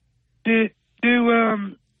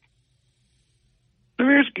me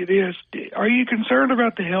ask you this: are you concerned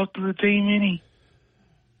about the health of the team any?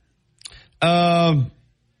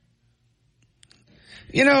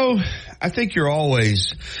 I think you're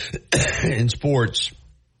always in sports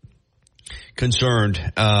concerned,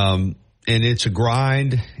 and it's a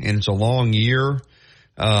grind and it's a long year.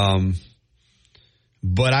 But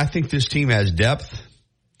I think this team has depth.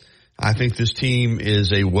 I think this team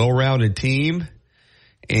is a well-rounded team,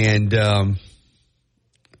 and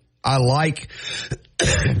I like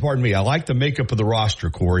the makeup of the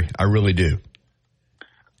roster, Corey. I really do.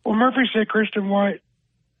 Well, Murphy said Christian White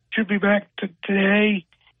should be back today,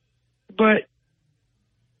 but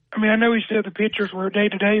I mean, I know he said the pitchers were day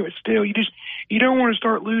to day, but still, you don't want to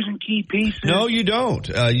start losing key pieces. No, you don't.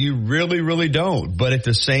 You really, really don't. But at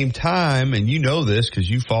the same time, and you know this because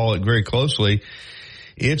you follow it very closely,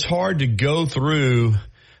 it's hard to go through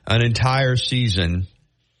an entire season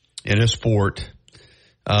in a sport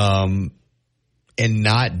and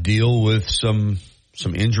not deal with some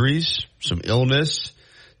injuries, some illness.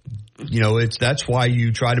 That's why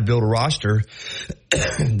you try to build a roster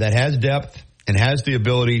that has depth and has the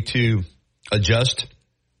ability to adjust.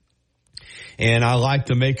 And I like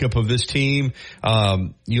the makeup of this team.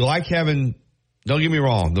 You like having, don't get me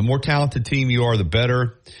wrong, the more talented team you are, the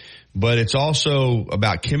better. But it's also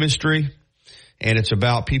about chemistry, and it's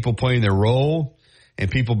about people playing their role and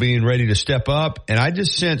people being ready to step up. And I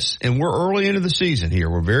just sense, and we're early into the season here.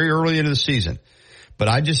 We're very early into the season. But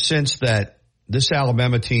I just sense that this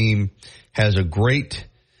Alabama team has a great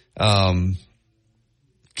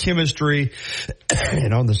chemistry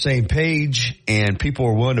and on the same page, and people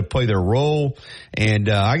are willing to play their role. And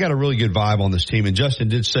I got a really good vibe on this team. And Justin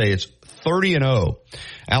did say it's 30-0.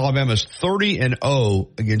 Alabama's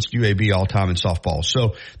 30-0 against UAB all time in softball.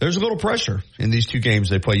 So there's a little pressure in these two games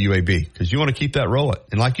they play UAB because you want to keep that rolling.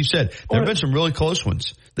 And like you said, there have been some really close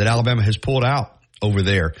ones that Alabama has pulled out over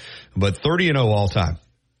there, but 30-0 all time.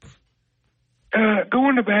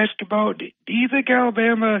 Going to basketball, do you think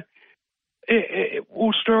Alabama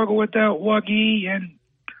will struggle without Wagee and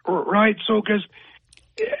Reitzel? Because,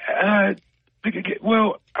 I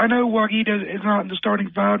know Wagee is not in the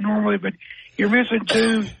starting five normally, but you're missing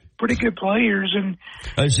two pretty good players. And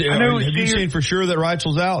have you seen for sure that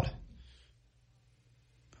Reitzel's out?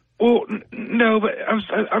 Well, no, but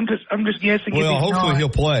I'm just guessing. Well, hopefully he'll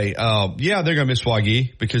play. They're going to miss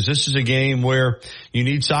Wagee because this is a game where you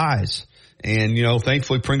need size. And,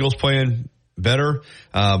 thankfully Pringle's playing better.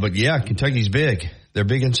 But Kentucky's big. They're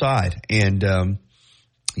big inside. And,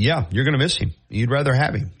 you're going to miss him. You'd rather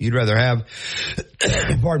have him. You'd rather have,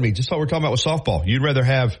 pardon me, just like we're talking about with softball. You'd rather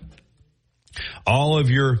have all of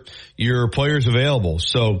your players available.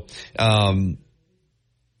 So, I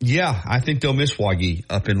think they'll miss Wagee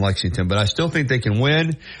up in Lexington, but I still think they can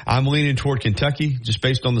win. I'm leaning toward Kentucky just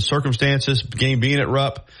based on the circumstances, game being at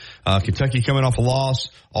Rupp, Kentucky coming off a loss,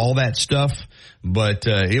 all that stuff. But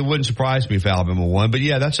it wouldn't surprise me if Alabama won. But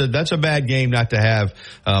that's a bad game not to have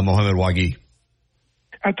Mohamed Wagee.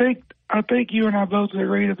 I think you and I both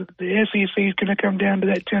agree that the SEC is going to come down to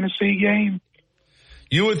that Tennessee game.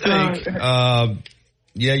 You would think,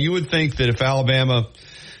 you would think that if Alabama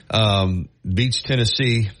beats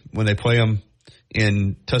Tennessee when they play them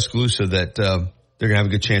in Tuscaloosa, that they're going to have a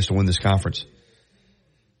good chance to win this conference.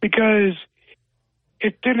 Because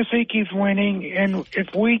if Tennessee keeps winning and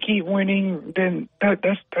if we keep winning, then that's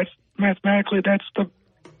mathematically that's the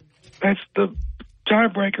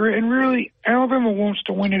tiebreaker. And really, Alabama wants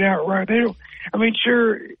to win it outright. They don't. I mean,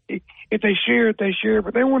 sure, if they share it, they share it,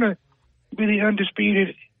 but they want be the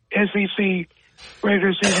undisputed SEC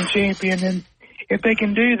regular season champion. And if they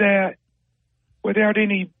can do that without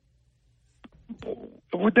any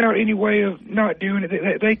way of not doing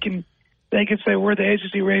it, they can say we're the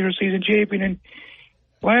SEC regular season champion. And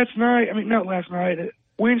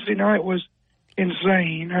Wednesday night was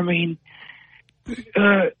insane. I mean,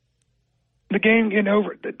 the game getting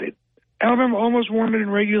over. Alabama almost won it in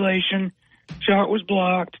regulation. Shot was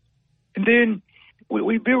blocked. And then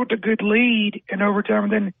we built a good lead in overtime,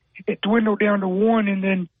 and then it dwindled down to 1 and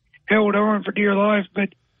then held on for dear life. But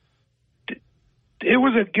it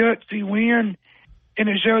was a gutsy win, and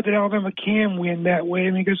it showed that Alabama can win that way.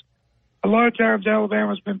 I mean, because a lot of times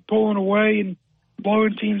Alabama's been pulling away and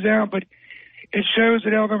blowing teams out, but it shows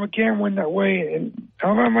that Alabama can win that way, and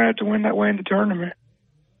Alabama might have to win that way in the tournament.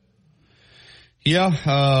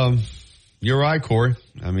 Yeah, you're right, Corey.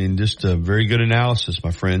 I mean, just a very good analysis, my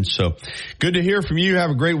friend. So good to hear from you. Have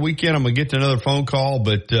a great weekend. I'm going to get to another phone call,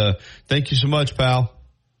 but thank you so much, pal.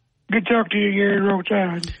 Good talk to you, Gary. Roll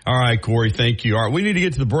Tide. All right, Corey, thank you. All right, we need to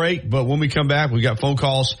get to the break, but when we come back, we got phone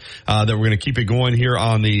calls that we're going to keep it going here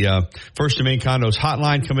on the First and Main Condos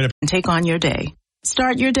hotline coming up. Take on your day.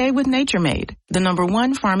 Start your day with Nature Made, the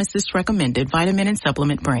 #1 pharmacist recommended vitamin and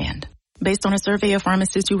supplement brand. Based on a survey of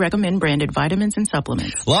pharmacists who recommend branded vitamins and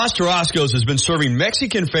supplements. Los Tarascos has been serving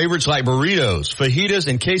Mexican favorites like burritos, fajitas,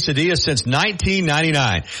 and quesadillas since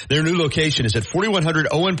 1999. Their new location is at 4100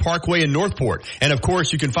 Owen Parkway in Northport. And of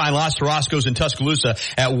course, you can find Los Tarascos in Tuscaloosa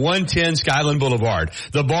at 110 Skyland Boulevard.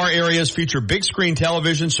 The bar areas feature big screen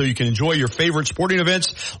television so you can enjoy your favorite sporting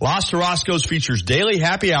events. Los Tarascos features daily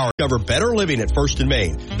happy hour. Discover better living at First and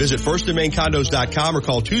Main. Visit firstandmaincondos.com or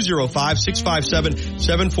call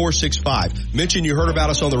 205-657-7465. Mention you heard about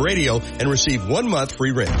us on the radio and receive 1 month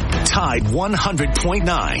free rent. Tide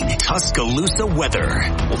 100.9 Tuscaloosa weather.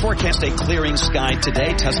 We'll forecast a clearing sky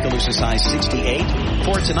today. Tuscaloosa's high 68.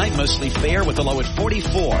 For tonight, mostly fair with a low at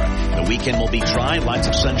 44. The weekend will be dry. Lots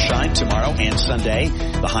of sunshine tomorrow and Sunday.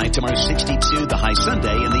 The high tomorrow 62. The high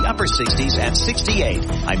Sunday in the upper 60s at 68.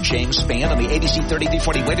 I'm James Spann on the ABC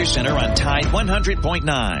 3340 Weather Center on Tide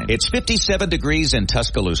 100.9. It's 57 degrees in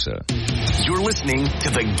Tuscaloosa. You're listening to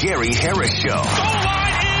the Gary Harris Show. Goal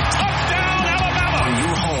line in, touchdown, Alabama! On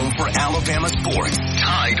your home for Alabama sports,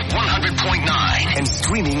 Tide 100.9, and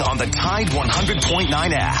streaming on the Tide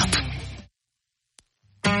 100.9 app.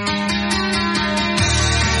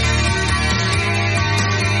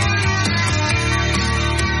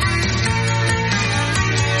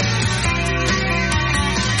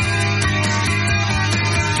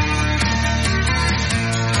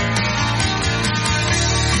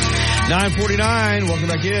 $9:49. Welcome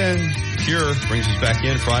back in. Cure brings us back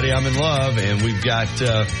in. Friday, I'm in love. And we've got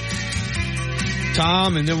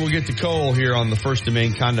Tom, and then we'll get to Cole here on the First and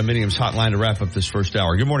Main Condominiums hotline to wrap up this first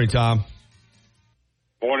hour. Good morning, Tom.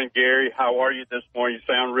 Morning, Gary. How are you this morning?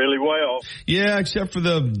 You sound really well. Yeah, except for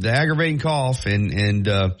the aggravating cough. And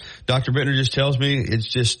Dr. Bittner just tells me it's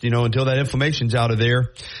just, until that inflammation's out of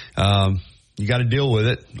there, you got to deal with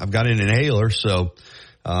it. I've got an inhaler, so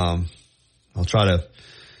I'll try to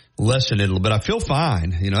lessen it a little bit. I feel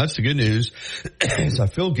fine. That's the good news. I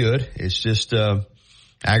feel good. It's just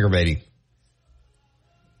aggravating.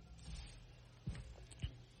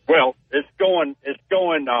 Well, it's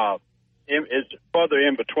further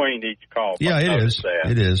in between each call. Yeah, it is.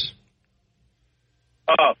 It is.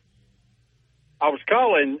 I was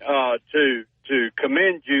calling to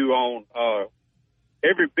commend you on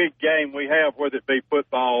every big game we have, whether it be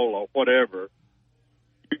football or whatever.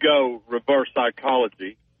 You go reverse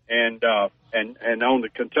psychology. And on the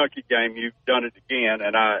Kentucky game, you've done it again,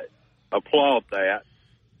 and I applaud that.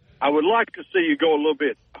 I would like to see you go a little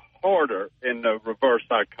bit harder in the reverse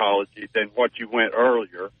psychology than what you went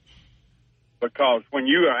earlier, because when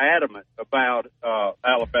you are adamant about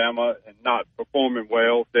Alabama and not performing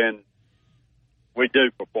well, then we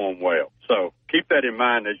do perform well. So keep that in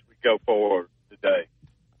mind as we go forward today.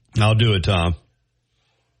 I'll do it, Tom.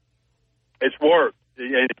 It's worked.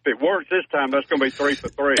 And if it works this time, that's going to be 3 for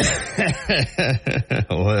 3.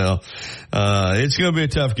 Well, it's going to be a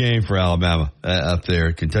tough game for Alabama up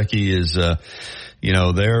there. Kentucky is, I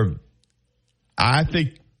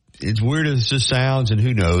think it's weird as this sounds, and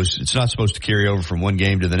who knows, it's not supposed to carry over from one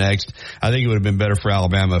game to the next. I think it would have been better for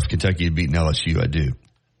Alabama if Kentucky had beaten LSU. I do.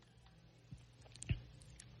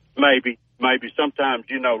 Maybe. Sometimes,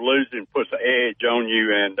 losing puts an edge on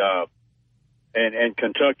you, and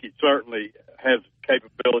Kentucky certainly has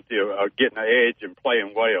capability of getting an edge and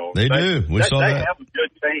playing well. They do. We saw that. They have a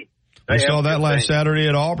good team. We saw that last Saturday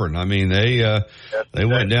at Auburn. I mean, they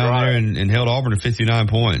went down there and held Auburn to 59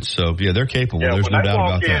 points. So, yeah, they're capable. There's no doubt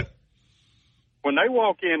about that. when they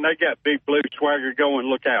walk in, they got big blue swagger going.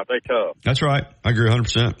 Look out, they tough. That's right. I agree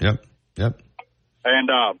 100%. Yep. And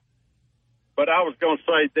but I was going to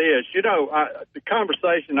say this. The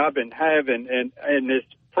conversation I've been having, and it's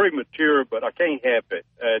premature, but I can't help it.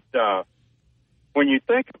 When you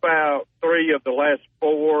think about 3 of the last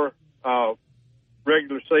 4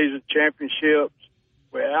 regular season championships,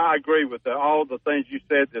 well, I agree with all the things you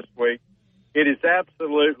said this week. It is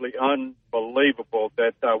absolutely unbelievable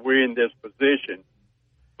that we're in this position.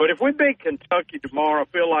 But if we beat Kentucky tomorrow, I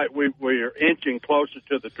feel like we're inching closer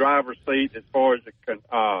to the driver's seat as far as the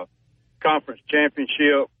conference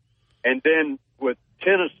championship. And then with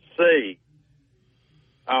Tennessee,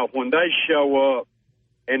 when they show up,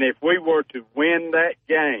 and if we were to win that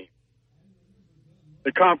game,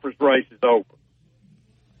 the conference race is over.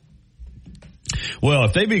 Well,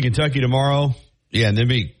 if they beat Kentucky tomorrow, and they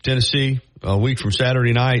beat Tennessee a week from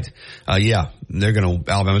Saturday night,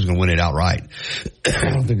 Alabama's going to win it outright. I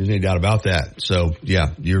don't think there's any doubt about that. So,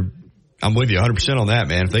 I'm with you 100% on that,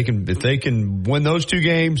 man. If they can win those 2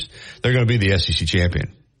 games, they're going to be the SEC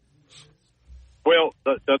champion. Well,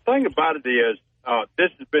 the thing about it is,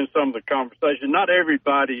 this has been some of the conversation. Not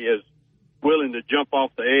everybody is willing to jump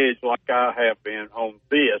off the edge like I have been on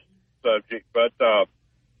this subject. But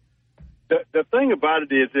the thing about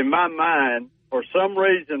it is, in my mind, for some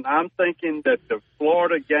reason, I'm thinking that the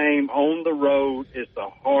Florida game on the road is the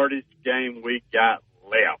hardest game we got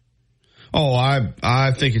left. Oh,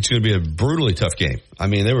 I think it's going to be a brutally tough game. I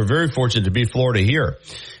mean, they were very fortunate to beat Florida here.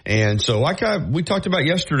 And so we talked about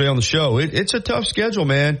yesterday on the show, it's a tough schedule,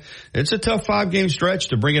 man. It's a tough 5-game stretch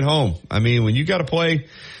to bring it home. I mean, when you got to play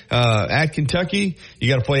at Kentucky, you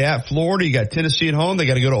got to play at Florida, you got Tennessee at home, they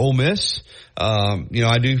got to go to Ole Miss.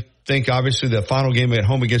 I do think obviously the final game at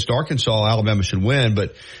home against Arkansas, Alabama should win,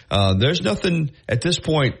 but there's nothing at this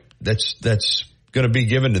point that's going to be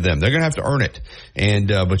given to them. They're going to have to earn it. And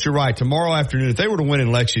but you're right. Tomorrow afternoon, if they were to win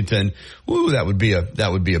in Lexington, that would be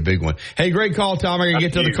a big one. Hey, great call, Tom. I got to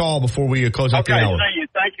get to the call before we close out the hour. Okay, see you.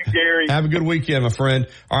 Thank you, Gary. Have a good weekend, my friend.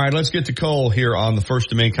 All right, let's get to Cole here on the First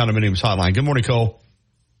Domain Condominiums Hotline. Good morning, Cole.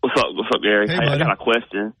 What's up, Gary? Hey, I got a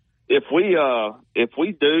question. If we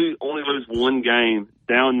do only lose one game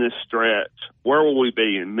down this stretch, where will we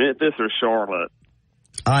be, in Memphis or Charlotte?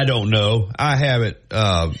 I don't know. I have it.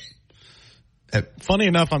 Funny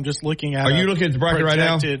enough, I'm just looking at. Are you looking at the bracket right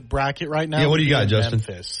now? Bracket right now. Yeah, what do you got, Justin?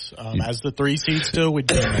 Memphis as the 3 seed still would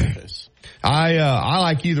be Memphis. I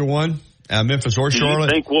like either one, Memphis or Charlotte.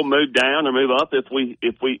 Do you think we'll move down or move up if we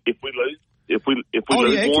lose? If we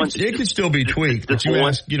lose one, it could still be tweaked. But you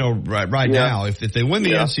ask, right now, if they win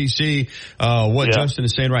the SEC, Justin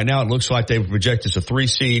is saying right now, it looks like they project as a 3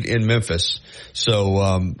 seed in Memphis.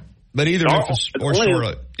 So. But either Memphis or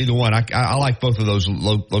Charlotte, either one. I like both of those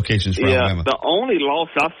locations for Alabama. The only loss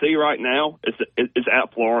I see right now is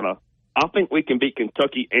at Florida. I think we can beat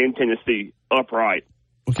Kentucky and Tennessee upright.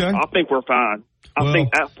 Okay. I think we're fine. I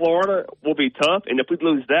think at Florida will be tough, and if we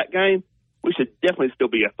lose that game, we should definitely still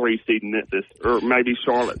be a 3 seed in Memphis or maybe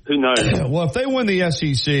Charlotte. Who knows? Well, if they win the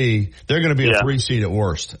SEC, they're going to be a 3 seed at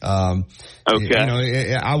worst.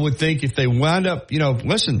 Okay. I would think if they wind up,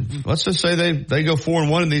 let's just say they go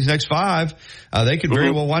 4-1 in these next 5, they could very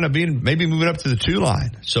well wind up maybe moving up to the 2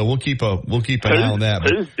 line. So we'll keep an eye on that.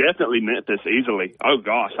 Who's definitely Memphis easily. Oh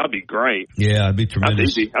gosh, that'd be great. Yeah, it'd be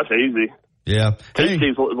tremendous. That's easy. Yeah. 2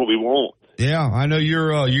 seeds what we want. Yeah, I know you're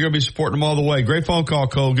going to be supporting them all the way. Great phone call,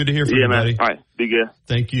 Cole. Good to hear from you, buddy. Man. All right. Be good.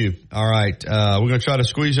 Thank you. All right. We're going to try to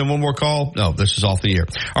squeeze in one more call. No, this is off the air.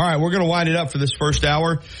 All right. We're going to wind it up for this first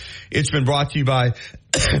hour. It's been brought to you by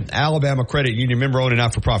Alabama Credit Union, member-owned and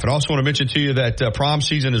not-for-profit. I also want to mention to you that prom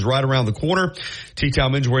season is right around the corner.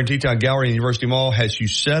 T-Town Menswear and T-Town Gallery and University Mall has you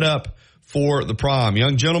set up for the prom.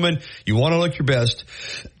 Young gentlemen, you want to look your best,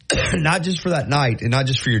 not just for that night and not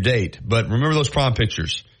just for your date, but remember those prom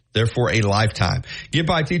pictures. They're for a lifetime. Get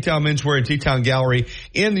by T-Town Menswear and T-Town Gallery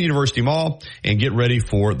in the University Mall and get ready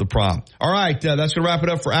for the prom. All right, that's going to wrap it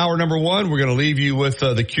up for hour number 1. We're going to leave you with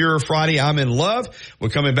The Cure Friday, I'm in Love. We're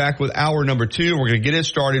coming back with hour number 2. We're going to get it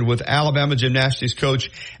started with Alabama gymnastics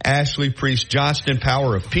coach Ashley Priest Johnston.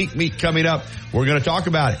 Power of Peak Meet coming up. We're going to talk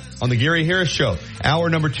about it on the Gary Harris Show. Hour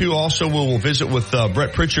number 2 also we will visit with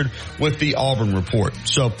Brett Pritchard with the Auburn Report.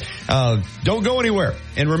 So don't go anywhere.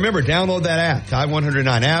 And remember, download that app, Tide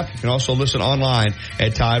 109 app. You can also listen online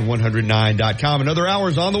at Tide109.com. Another hour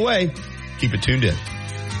is on the way. Keep it tuned in.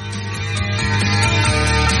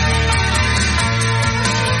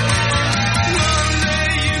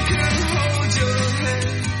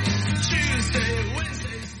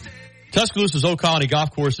 Tuscaloosa's Old Colony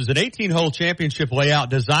Golf Course is an 18-hole championship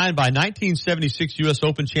layout designed by 1976 U.S.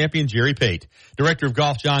 Open champion Jerry Pate. Director of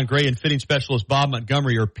Golf John Gray and fitting specialist Bob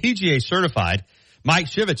Montgomery are PGA certified. Mike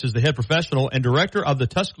Shivitz is the head professional and director of the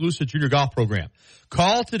Tuscaloosa Junior Golf Program.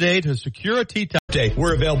 Call today to secure a tee time.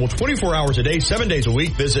 We're available 24 hours a day, 7 days a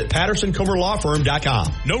week. Visit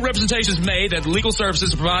PattersonComerLawFirm.com. No representations made that legal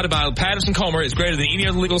services provided by Patterson Comer is greater than any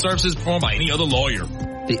other legal services performed by any other lawyer.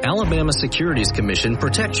 The Alabama Securities Commission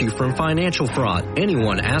protects you from financial fraud.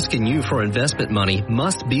 Anyone asking you for investment money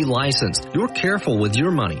must be licensed. You're careful with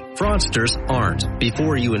your money. Fraudsters aren't.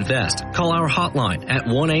 Before you invest, call our hotline at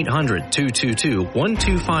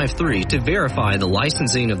 1-800-222-1253 to verify the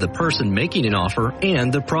licensing of the person making an offer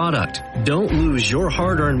and the product. Don't lose your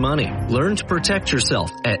hard-earned money. Learn to protect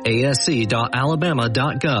yourself at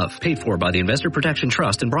asc.alabama.gov. Paid for by the Investor Protection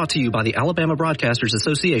Trust and brought to you by the Alabama Broadcasters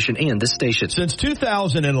Association and this station. Since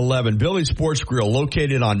 2011, Billy's Sports Grill,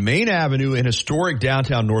 located on Main Avenue in historic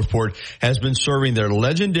downtown Northport, has been serving their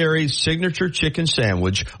legendary signature chicken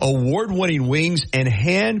sandwich, award-winning wings, and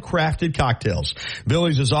handcrafted cocktails.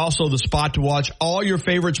 Billy's is also the spot to watch all your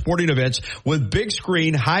favorite sporting events with big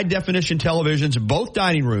screen, high-definition televisions in both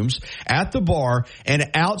dining rooms, at the bar,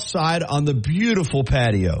 and outside on the beautiful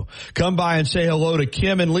patio. Come by and say hello to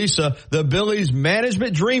Kim and Lisa, the Billy's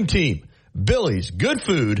Management Dream Team. Billy's, good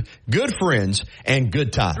food, good friends, and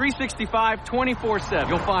good time. 365, 24/7.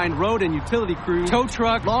 You'll find road and utility crews, tow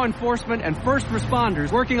truck, law enforcement, and first responders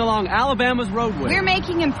working along Alabama's roadway. We're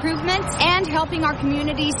making improvements and helping our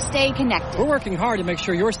communities stay connected. We're working hard to make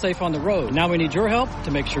sure you're safe on the road. Now we need your help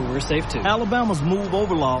to make sure we're safe too. Alabama's Move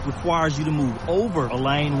Over law requires you to move over a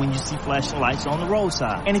lane when you see flashing lights on the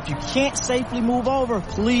roadside. And if you can't safely move over,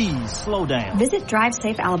 please slow down. Visit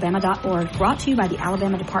DriveSafeAlabama.org, brought to you by the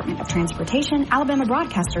Alabama Department of Transportation, Alabama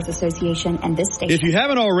Broadcasters Association, and this station. If you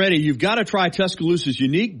haven't already, you've got to try Tuscaloosa's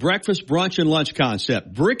unique breakfast, brunch, and lunch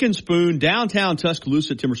concept. Brick and Spoon, downtown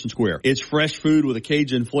Tuscaloosa, Timerson Square. It's fresh food with a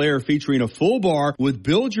Cajun flair featuring a full bar with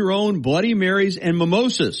build-your-own Bloody Marys and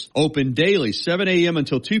mimosas. Open daily, 7 a.m.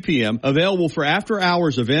 until 2 p.m. Available for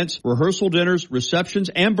after-hours events, rehearsal dinners,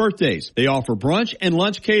 receptions, and birthdays. They offer brunch and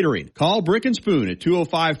lunch catering. Call Brick and Spoon at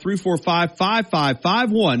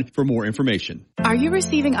 205-345-5551 for more information. Are you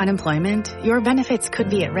receiving unemployment? Your benefits could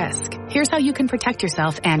be at risk. Here's how you can protect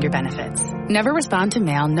yourself and your benefits. Never respond to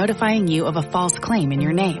mail notifying you of a false claim in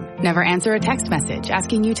your name. Never answer a text message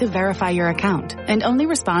asking you to verify your account. And only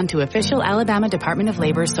respond to official Alabama Department of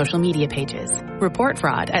Labor's social media pages. Report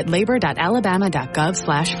fraud at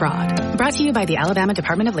labor.alabama.gov/fraud. Brought to you by the Alabama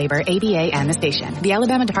Department of Labor, ABA, and the station. The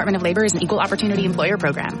Alabama Department of Labor is an equal opportunity employer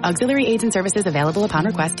program. Auxiliary aids and services available upon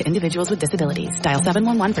request to individuals with disabilities. Dial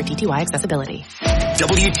 711 for TTY accessibility.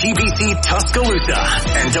 WTBC Tuscaloosa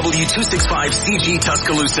and W265CG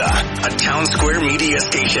Tuscaloosa, a Town Square media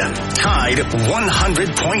station. Tide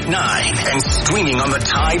 100.9 and streaming on the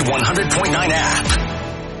Tide 100.9 app.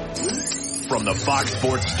 From the Fox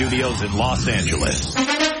Sports Studios in Los Angeles,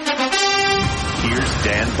 here's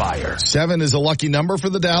Dan Beyer. 7 is a lucky number for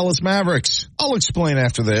the Dallas Mavericks. I'll explain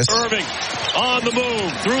after this. Irving on the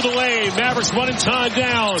move, through the lane. Mavericks running time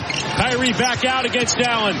down. Kyrie back out against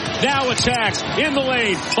Allen. Now attacks in the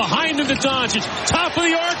lane. Behind him to Doncic. Top of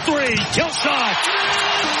the arc three. Kill shot.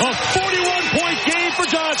 A 41-point game for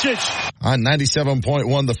Doncic. On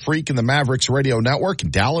 97.1, The Freak and the Mavericks radio network.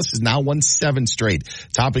 Dallas has now won 7 straight,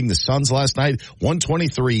 topping the Suns last night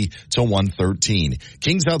 123-113.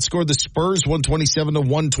 Kings outscored the Spurs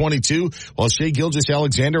 127-122, while Shai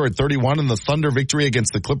Gilgeous-Alexander at 31 in the Thunder victory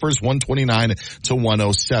against the Clippers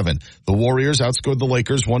 129-107. The Warriors outscored the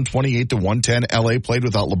Lakers 128-110. LA played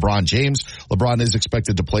without LeBron James. LeBron is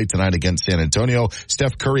expected to play tonight against San Antonio.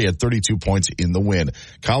 Steph Curry had 32 points in the win.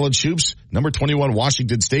 College hoops, number 21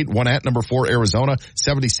 Washington State won at number 4 Arizona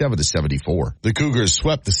 77-74. The Cougars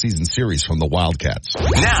swept the season series from the Wildcats.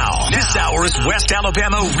 Now, this hour's West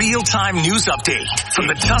Alabama real-time news update from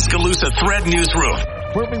the Tuscaloosa Thread Newsroom.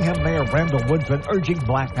 Birmingham Mayor Randall Woodfin urging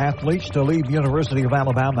black athletes to leave University of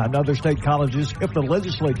Alabama and other state colleges if the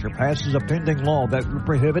legislature passes a pending law that would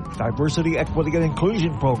prohibit diversity, equity, and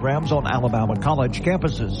inclusion programs on Alabama college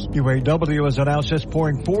campuses. UAW has announced it's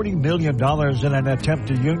pouring $40 million in an attempt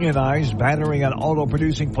to unionize battery and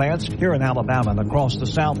auto-producing plants here in Alabama and across the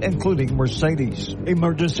South, including Mercedes.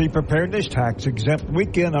 Emergency preparedness tax exempt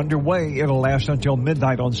weekend underway. It'll last until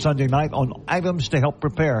midnight on Sunday night on items to help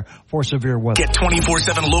prepare for severe weather. Get 24/7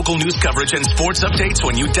 local news coverage and sports updates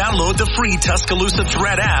when you download the free Tuscaloosa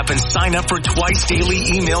Thread app and sign up for twice daily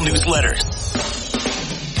email newsletters.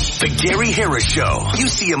 The Gary Harris Show.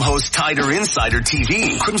 UCM host Tider Insider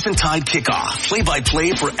TV. Crimson Tide Kickoff.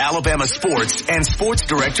 Play-by-play for Alabama sports and sports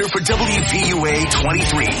director for WVUA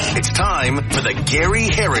 23. It's time for the Gary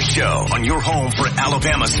Harris Show on your home for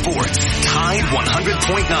Alabama sports. Tide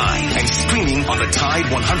 100.9 and streaming on the Tide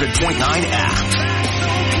 100.9 app.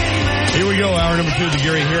 Here we go, hour number 2 of the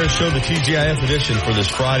Gary Harris Show, the TGIF edition for this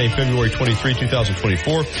Friday, February 23,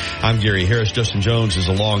 2024. I'm Gary Harris. Justin Jones is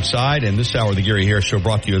alongside, and this hour of the Gary Harris Show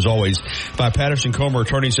brought to you, as always, by Patterson Comer,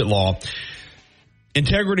 attorneys at law.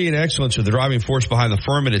 Integrity and excellence are the driving force behind the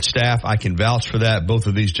firm and its staff. I can vouch for that. Both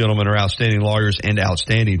of these gentlemen are outstanding lawyers and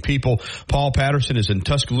outstanding people. Paul Patterson is in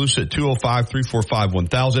Tuscaloosa at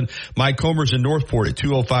 205-345-1000. Mike Comer's in Northport at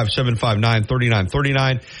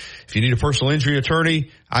 205-759-3939. If you need a personal injury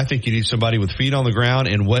attorney, I think you need somebody with feet on the ground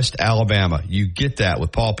in West Alabama. You get that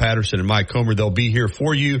with Paul Patterson and Mike Comer. They'll be here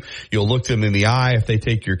for you. You'll look them in the eye if they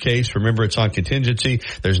take your case. Remember, it's on contingency.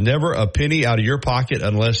 There's never a penny out of your pocket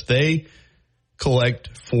unless they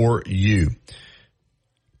collect for you.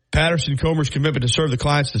 Patterson Comer's commitment to serve the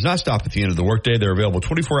clients does not stop at the end of the workday. They're available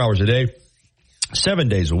 24 hours a day, 7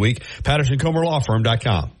 days a week.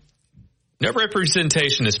 PattersonComerLawFirm.com. No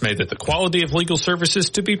representation is made that the quality of legal services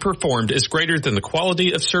to be performed is greater than the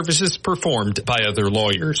quality of services performed by other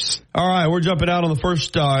lawyers. All right, we're jumping out on the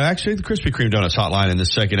first, actually the Krispy Kreme Donuts hotline in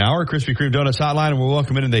this second hour. Krispy Kreme Donuts hotline, and we're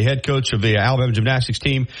welcoming in the head coach of the Alabama gymnastics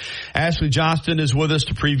team. Ashley Johnston is with us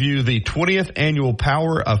to preview the 20th annual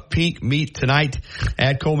Power of Pink meet tonight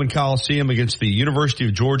at Coleman Coliseum against the University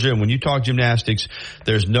of Georgia. And when you talk gymnastics,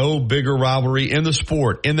 there's no bigger rivalry in the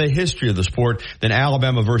sport, in the history of the sport, than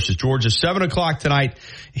Alabama versus Georgia. 7 o'clock tonight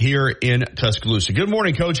here in Tuscaloosa. Good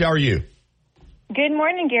morning, Coach. How are you? Good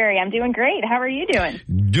morning, Gary. I'm doing great. How are you doing?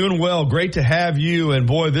 Doing well. Great to have you. And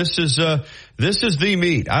boy, this is the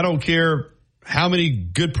meet. I don't care how many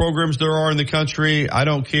good programs there are in the country. I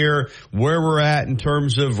don't care where we're at in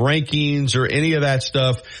terms of rankings or any of that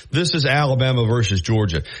stuff. This is Alabama versus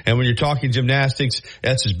Georgia. And when you're talking gymnastics,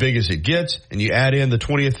 that's as big as it gets. And you add in the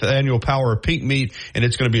 20th annual Power of Pink meet, and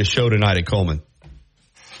it's going to be a show tonight at Coleman.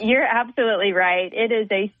 You're absolutely right. It is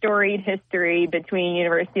a storied history between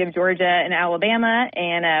University of Georgia and Alabama,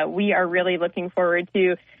 and we are really looking forward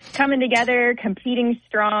to coming together, competing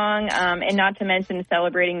strong, and not to mention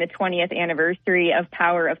celebrating the 20th anniversary of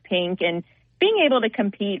Power of Pink and being able to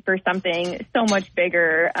compete for something so much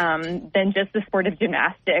bigger than just the sport of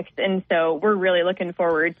gymnastics. And so we're really looking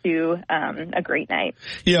forward to a great night.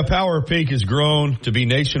 Yeah, Power of Pink has grown to be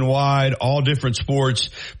nationwide, all different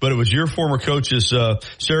sports, but it was your former coaches,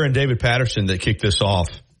 Sarah and David Patterson, that kicked this off.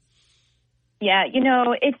 Yeah, you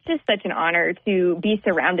know, it's just such an honor to be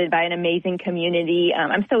surrounded by an amazing community.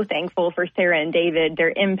 I'm so thankful for Sarah and David,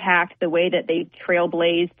 their impact, the way that they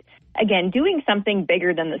trailblazed, again, doing something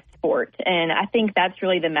bigger than the sport. And I think that's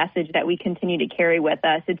really the message that we continue to carry with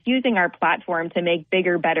us. It's using our platform to make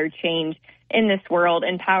bigger, better change in this world.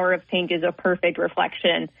 And Power of Pink is a perfect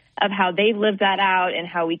reflection of how they've lived that out and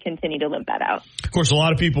how we continue to live that out. Of course, a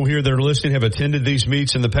lot of people here that are listening have attended these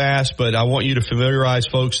meets in the past, but I want you to familiarize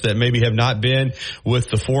folks that maybe have not been with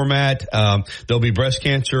the format. There'll be breast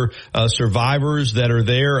cancer survivors that are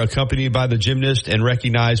there, accompanied by the gymnast and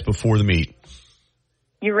recognized before the meet.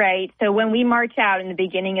 You're right. So when we march out in the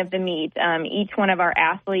beginning of the meet, each one of our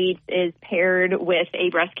athletes is paired with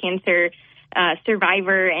a breast cancer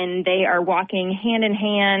survivor, and they are walking hand in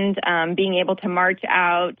hand, being able to march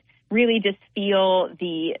out, really just feel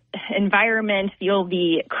the environment, feel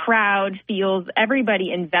the crowd, feels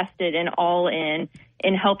everybody invested and all in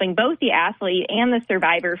helping both the athlete and the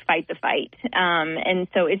survivor fight the fight. And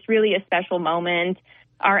so it's really a special moment.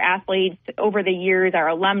 Our athletes over the years, our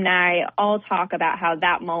alumni, all talk about how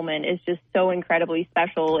that moment is just so incredibly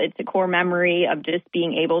special. It's a core memory of just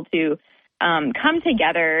being able to come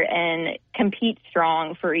together and compete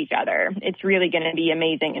strong for each other. It's really going to be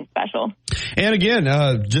amazing and special. And again,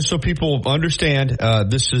 just so people understand,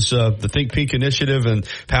 this is the Think Pink initiative, and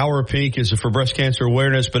Power of Pink is for breast cancer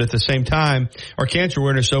awareness, but at the same time, our cancer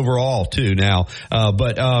awareness overall too now.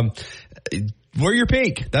 Wear your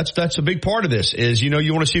pink. That's a big part of this is, you know,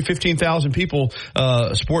 you want to see 15,000 people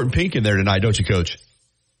sporting pink in there tonight, don't you, Coach?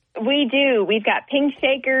 We do. We've got pink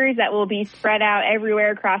shakers that will be spread out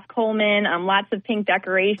everywhere across Coleman, lots of pink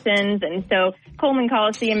decorations. And so Coleman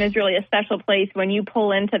Coliseum is really a special place. When you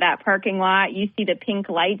pull into that parking lot, you see the pink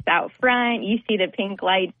lights out front. You see the pink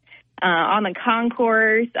lights on the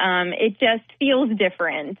concourse. It just feels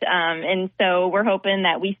different. And so we're hoping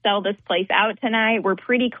that we sell this place out tonight. We're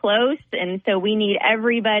pretty close. And so we need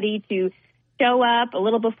everybody to show up a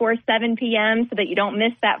little before 7 p.m. so that you don't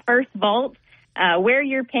miss that first vault. Wear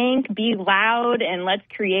your pink, be loud, and let's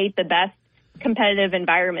create the best competitive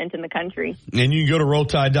environment in the country. And you can go to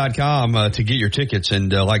RollTide.com to get your tickets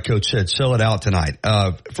and, like Coach said, sell it out tonight.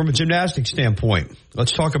 From a gymnastics standpoint,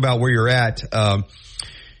 let's talk about where you're at.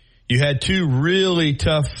 You had two really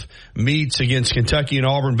tough meets against Kentucky and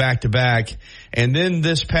Auburn back-to-back. And then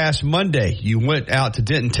this past Monday, you went out to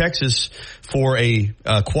Denton, Texas for a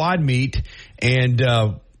quad meet, and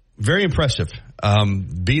very impressive.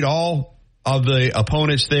 Beat all of the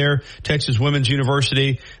opponents there, Texas Women's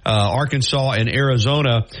University, Arkansas, and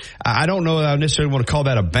Arizona. I don't know that I necessarily want to call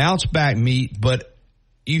that a bounce-back meet, but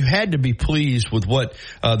you had to be pleased with what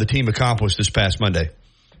the team accomplished this past Monday.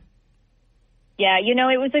 Yeah,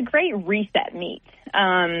 it was a great reset meet.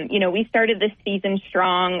 We started this season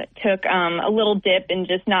strong, took a little dip in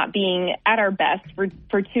just not being at our best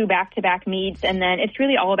for two back-to-back meets, and then it's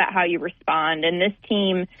really all about how you respond. And this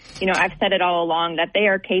team, I've said it all along that they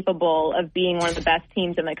are capable of being one of the best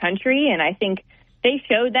teams in the country, and I think they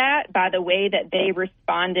showed that by the way that they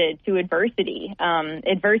responded to adversity.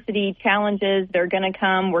 Adversity challenges, they're going to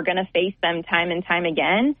come. We're going to face them time and time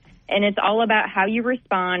again. And it's all about how you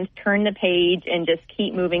respond, turn the page, and just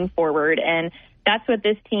keep moving forward. And that's what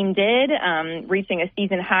this team did, reaching a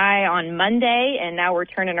season high on Monday, and now we're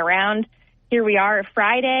turning around. Here we are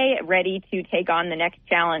Friday, ready to take on the next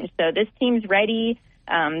challenge. So this team's ready.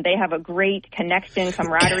 They have a great connection,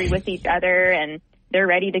 camaraderie with each other, and they're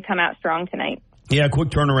ready to come out strong tonight. Yeah,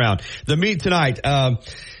 quick turnaround. The meet tonight,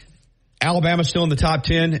 Alabama still in the top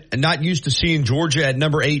 10. Not used to seeing Georgia at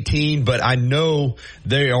number 18, but I know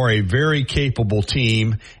they are a very capable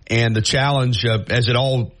team. And the challenge, as it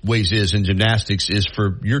always is in gymnastics, is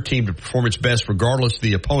for your team to perform its best regardless of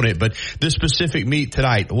the opponent. But this specific meet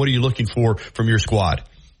tonight, what are you looking for from your squad?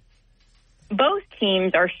 Both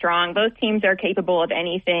teams are strong. Both teams are capable of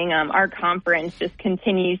anything. Our conference just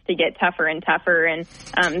continues to get tougher and tougher. And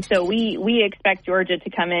so we expect Georgia to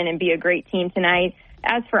come in and be a great team tonight.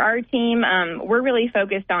 As for our team, we're really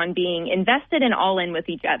focused on being invested and all in with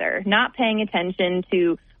each other, not paying attention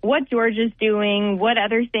to what Georgia's doing, what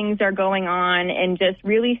other things are going on, and just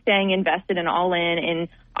really staying invested and all in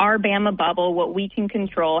our Bama bubble, what we can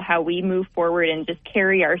control, how we move forward, and just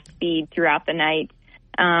carry our speed throughout the night.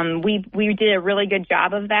 We did a really good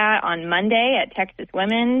job of that on Monday at Texas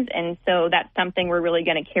Women's, and so that's something we're really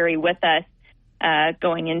going to carry with us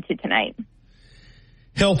going into tonight.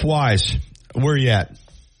 Health-wise, where are you at?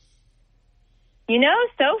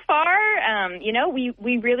 So far,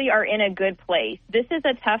 we really are in a good place. This is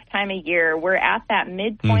a tough time of year. We're at that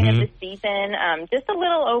midpoint of the season, just a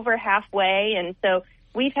little over halfway, and so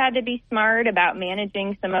we've had to be smart about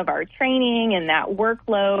managing some of our training and that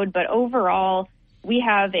workload, but overall, we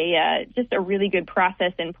have just a really good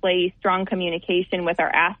process in place, strong communication with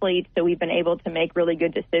our athletes, so we've been able to make really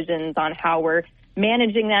good decisions on how we're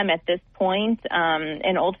managing them at this point.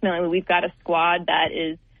 And ultimately, we've got a squad that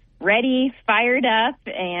is ready, fired up,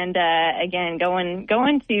 and again,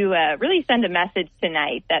 going to really send a message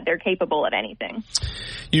tonight that they're capable of anything.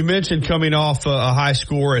 You mentioned coming off a high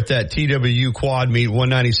score at that TWU quad meet,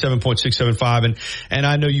 197.675, and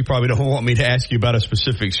I know you probably don't want me to ask you about a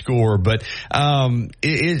specific score, but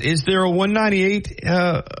is there a 198,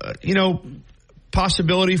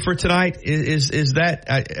 possibility for tonight? Is that,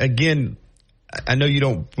 again, I know you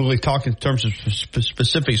don't really talk in terms of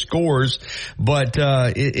specific scores, but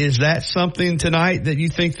is that something tonight that you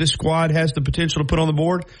think this squad has the potential to put on the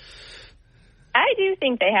board? I do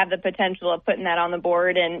think they have the potential of putting that on the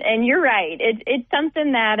board, and you're right. It's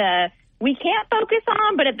something that we can't focus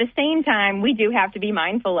on, but at the same time, we do have to be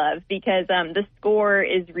mindful of, because the score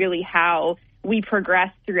is really how we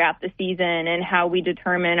progress throughout the season and how we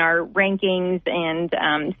determine our rankings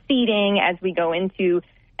and seeding as we go into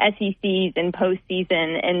SECs and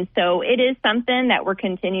postseason. And so it is something that we're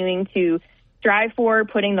continuing to strive for,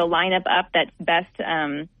 putting the lineup up that's best,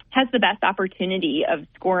 has the best opportunity of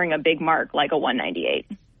scoring a big mark like a 198.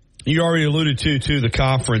 You already alluded to the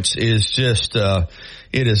conference is just,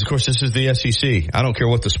 it is, of course, this is the SEC. I don't care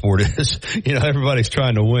what the sport is. Everybody's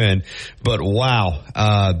trying to win, but wow,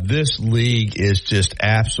 this league is just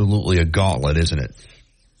absolutely a gauntlet, isn't it?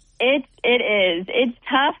 It is. It's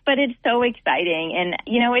tough, but it's so exciting. And,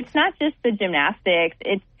 it's not just the gymnastics.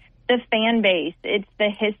 It's the fan base. It's the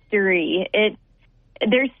history.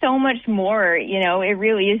 There's so much more. It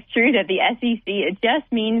really is true that the SEC, it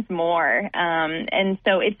just means more. And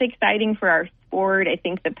so it's exciting for our sport. I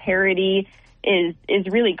think the parity is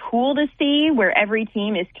really cool to see, where every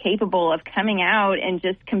team is capable of coming out and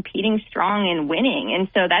just competing strong and winning. And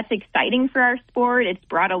so that's exciting for our sport. It's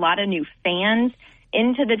brought a lot of new fans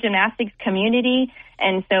into the gymnastics community,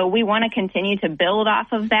 and so we want to continue to build off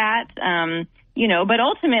of that. but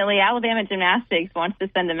ultimately Alabama Gymnastics wants to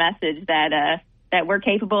send a message that we're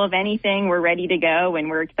capable of anything, we're ready to go, and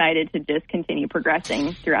we're excited to just continue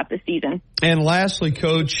progressing throughout the season. And lastly,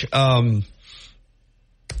 Coach, the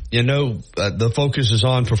focus is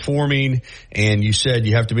on performing, and you said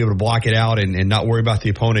you have to be able to block it out and not worry about the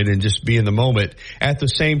opponent and just be in the moment. At the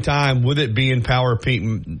same time, with it being Power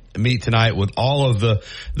Pink meet tonight, with all of the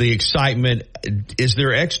excitement, is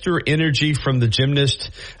there extra energy from the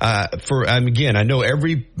gymnast? Again, I know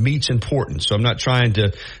every meet's important, so I'm not trying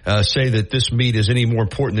to say that this meet is any more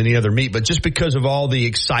important than any other meet, but just because of all the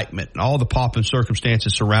excitement and all the pomp and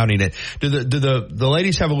circumstances surrounding it, do the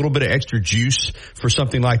ladies have a little bit of extra juice for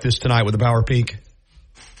something like this tonight with the Power Pink?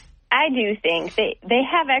 I do think they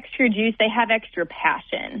have extra juice. They have extra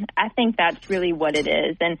passion. I think that's really what it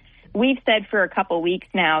is. And we've said for a couple weeks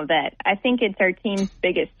now that I think it's our team's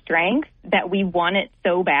biggest strength, that we want it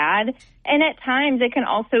so bad. And at times it can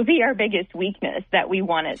also be our biggest weakness, that we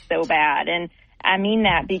want it so bad. And I mean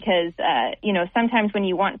that because, sometimes when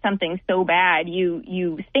you want something so bad,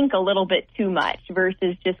 you think a little bit too much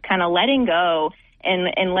versus just kind of letting go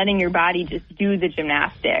and letting your body just do the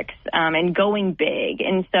gymnastics and going big.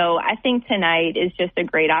 And so I think tonight is just a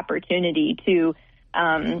great opportunity to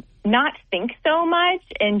not think so much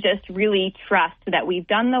and just really trust that we've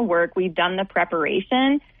done the work, we've done the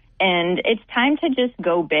preparation, and it's time to just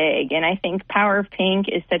go big. And I think Power of Pink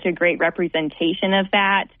is such a great representation of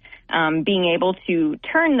that, being able to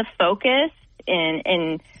turn the focus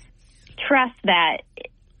and trust that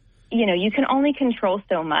you can only control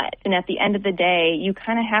so much. And at the end of the day, you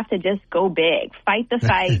kind of have to just go big, fight the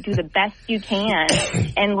fight, do the best you can,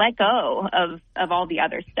 and let go of all the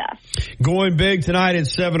other stuff. Going big tonight at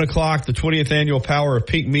 7 o'clock, the 20th annual Power of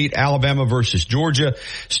Pink meet, Alabama versus Georgia.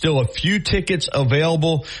 Still a few tickets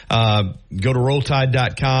available. Go to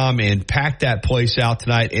RollTide.com and pack that place out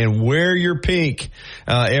tonight and wear your pink,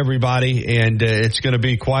 everybody. And it's going to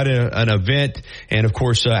be quite an event. And, of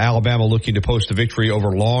course, Alabama looking to post a victory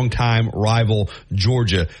over longtime rival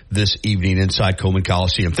Georgia this evening inside Coleman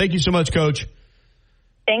Coliseum. Thank you so much, Coach.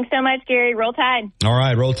 Thanks so much, Gary. Roll Tide. All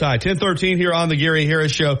right, Roll Tide. 10:13 here on the Gary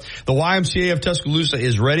Harris Show. The YMCA of Tuscaloosa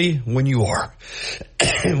is ready when you are.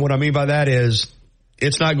 What I mean by that is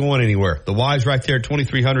it's not going anywhere. The Y's right there at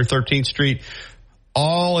 2300 13th Street.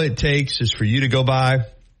 All it takes is for you to go by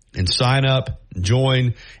and sign up,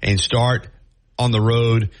 join, and start on the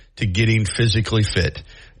road to getting physically fit.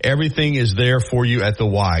 Everything is there for you at the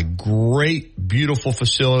Y. Great, beautiful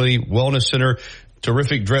facility, wellness center,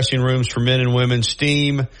 terrific dressing rooms for men and women,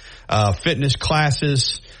 STEAM, fitness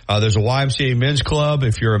classes. There's a YMCA men's club.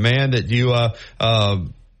 If you're a man that you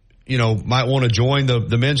might want to join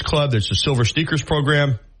the men's club, there's a Silver Sneakers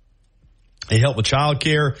program. They help with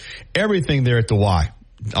childcare. Everything there at the Y.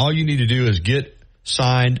 All you need to do is get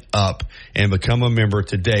signed up and become a member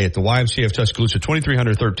today at the YMCA of Tuscaloosa,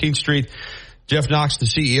 2300 13th Street. Jeff Knox, the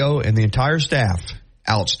CEO, and the entire staff,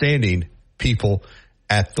 outstanding people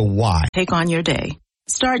at the Y. Take on your day.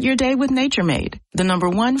 Start your day with Nature Made, the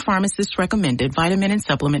 #1 pharmacist recommended vitamin and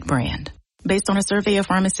supplement brand. Based on a survey of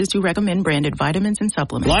pharmacists who recommend branded vitamins and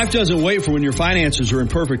supplements. Life doesn't wait for when your finances are in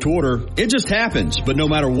perfect order. It just happens. But no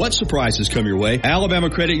matter what surprises come your way, Alabama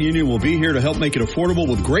Credit Union will be here to help make it affordable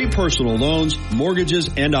with great personal loans, mortgages,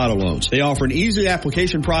 and auto loans. They offer an easy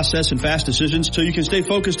application process and fast decisions so you can stay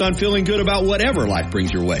focused on feeling good about whatever life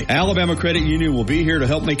brings your way. Alabama Credit Union will be here to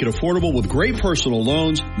help make it affordable with great personal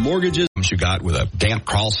loans, mortgages. You got with a damp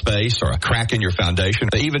crawl space or a crack in your foundation.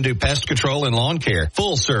 They even do pest control and lawn care.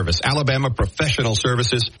 Full service Alabama Professional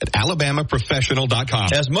Services at alabamaprofessional.com.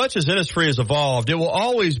 As much as Innisfree has evolved, it will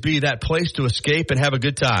always be that place to escape and have a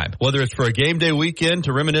good time. Whether it's for a game day weekend,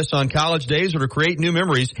 to reminisce on college days, or to create new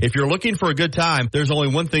memories, if you're looking for a good time, there's only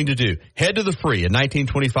one thing to do. Head to the Free at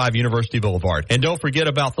 1925 University Boulevard. And don't forget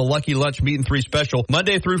about the Lucky Lunch Meat and 3 special.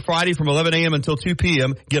 Monday through Friday from 11 a.m. until 2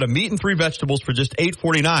 p.m. Get a meat and 3 vegetables for just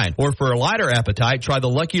 $8.49. Or for a lighter appetite, try the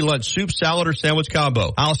Lucky Lunch soup, salad, or sandwich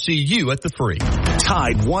combo. I'll see you at the Free.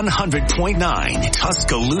 Tide 100.9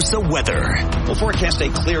 Tuscaloosa weather. We'll forecast a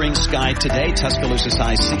clearing sky today. Tuscaloosa's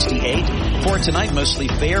high 68. For tonight, mostly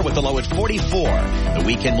fair with the low at 44. The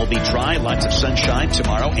weekend will be dry, lots of sunshine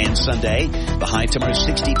tomorrow and Sunday. The high tomorrow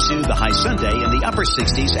 62, the high Sunday in the upper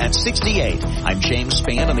 60s at 68. I'm James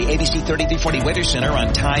Spann on the ABC 3340 Weather Center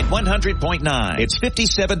on Tide 100.9. It's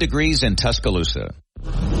 57 degrees in Tuscaloosa.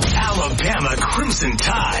 Alabama Crimson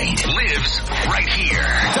Tide lives right here.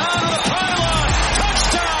 Down to the pylon.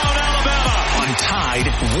 Touchdown, Alabama. On Tide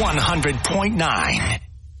 100.9.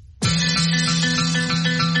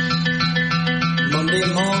 Monday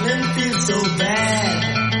morning feels so bad.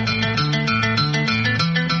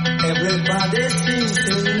 Everybody seems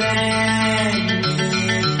to nag.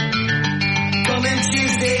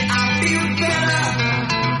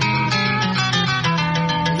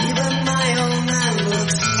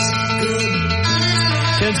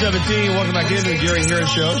 10:17. Welcome back into the Gary Harris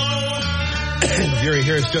Show. Gary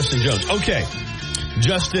Harris, Justin Jones. Okay.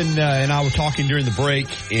 Justin and I were talking during the break,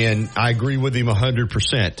 and I agree with him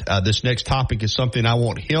 100%. This next topic is something I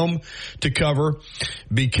want him to cover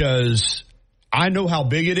because I know how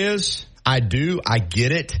big it is. I do. I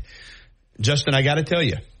get it. Justin, I got to tell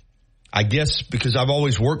you, I guess because I've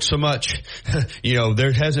always worked so much,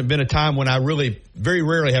 there hasn't been a time when I really, very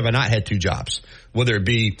rarely have I not had two jobs, whether it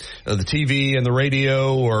be the TV and the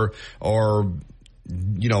radio or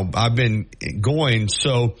I've been going.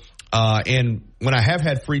 So, and when I have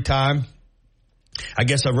had free time, I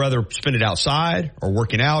guess I'd rather spend it outside or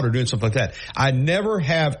working out or doing something like that. I never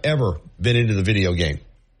have ever been into the video game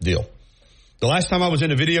deal. The last time I was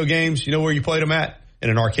into video games, you know where you played them at? In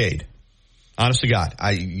an arcade. Honest to God,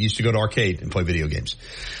 I used to go to arcade and play video games.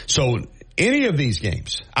 So any of these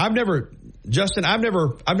games, I've never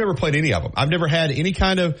played any of them. I've never had any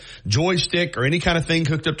kind of joystick or any kind of thing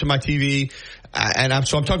hooked up to my TV. And I'm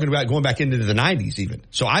talking about going back into the 90s even.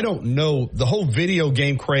 So I don't know. The whole video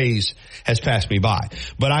game craze has passed me by.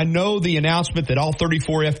 But I know the announcement that all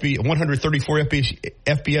 134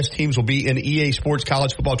 FBS teams will be in EA Sports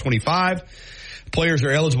College Football 25. Players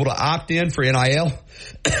are eligible to opt in for NIL.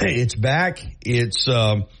 It's back. It's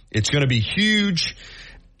going to be huge.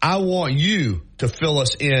 I want you to fill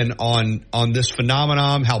us in on this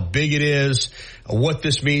phenomenon, how big it is, what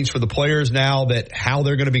this means for the players now, that how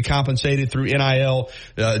they're going to be compensated through NIL.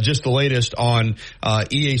 Just the latest on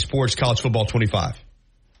EA Sports College Football 25.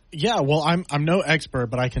 Yeah, well, I'm no expert,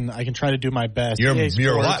 but I can try to do my best.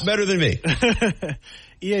 You're a lot better than me.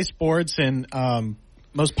 EA Sports and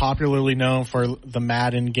most popularly known for the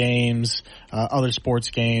Madden games, other sports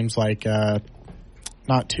games like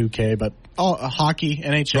not 2K, but hockey,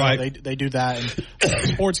 NHL. Right. They do that, and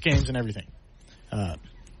sports games and everything.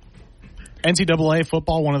 NCAA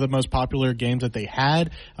football, one of the most popular games that they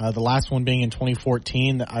had. The last one being in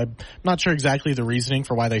 2014. I'm not sure exactly the reasoning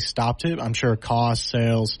for why they stopped it. I'm sure cost,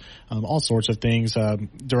 sales, all sorts of things.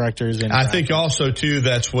 Directors and I think also too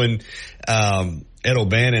that's when Ed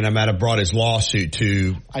O'Bannon might have brought his lawsuit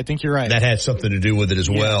to. I think you're right. That had something to do with it as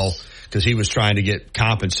well, because he was trying to get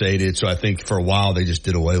compensated. So I think for a while they just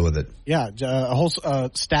did away with it. Yeah, a whole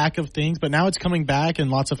stack of things, but now it's coming back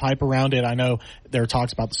and lots of hype around it. I know there are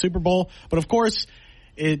talks about the Super Bowl, but of course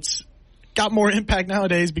it's got more impact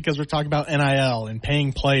nowadays because we're talking about NIL and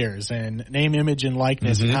paying players and name, image, and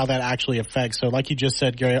likeness and how that actually affects. So like you just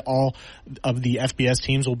said, Gary, all of the FBS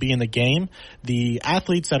teams will be in the game. The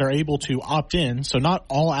athletes that are able to opt in, so not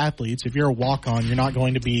all athletes. If you're a walk-on, you're not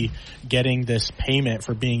going to be getting this payment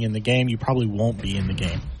for being in the game. You probably won't be in the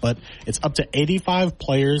game. But it's up to 85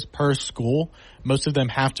 players per school. Most of them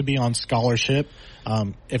have to be on scholarship.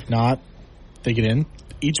 If not, they get in.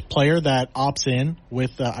 Each player that opts in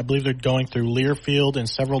with, I believe they're going through Learfield and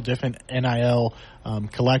several different NIL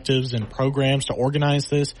collectives and programs to organize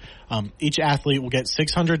this. Each athlete will get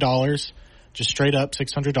 $600, just straight up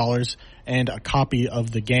 $600, and a copy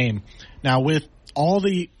of the game. Now, with all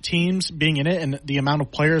the teams being in it and the amount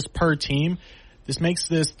of players per team, this makes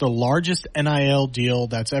this the largest NIL deal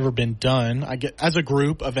that's ever been done. I get, as a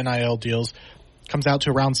group of NIL deals, comes out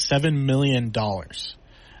to around $7 million.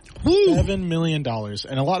 $7 million.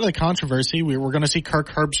 And a lot of the controversy, we're going to see Kirk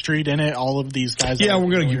Herbstreit in it, all of these guys. Yeah,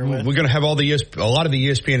 we're going to have a lot of the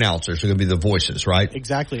ESPN announcers are going to be the voices, right?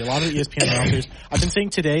 Exactly. A lot of the ESPN announcers. I've been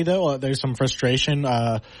seeing today, though, there's some frustration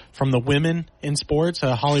from the women in sports,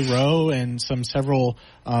 Holly Rowe and several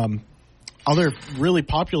other really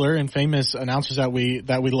popular and famous announcers that we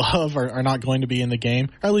love are not going to be in the game,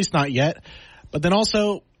 or at least not yet. But then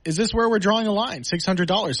also, is this where we're drawing a line?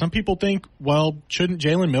 $600. Some people think, well, shouldn't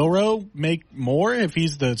Jalen Milroe make more if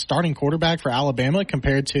he's the starting quarterback for Alabama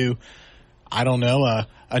compared to, I don't know,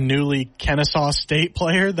 a newly Kennesaw State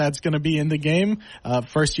player that's going to be in the game,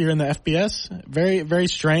 first year in the FBS? Very, very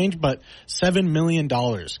strange, but $7 million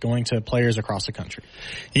going to players across the country.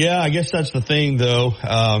 Yeah, I guess that's the thing, though.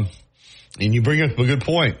 And you bring up a good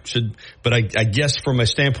point. But I guess from a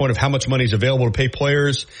standpoint of how much money is available to pay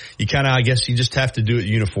players, you just have to do it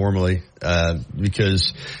uniformly.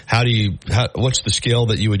 Because what's the scale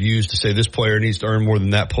that you would use to say this player needs to earn more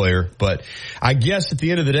than that player? But I guess at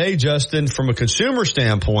the end of the day, Justin, from a consumer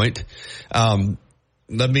standpoint,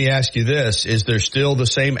 let me ask you this. Is there still the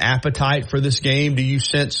same appetite for this game? Do you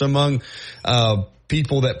sense among,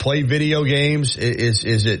 people that play video games?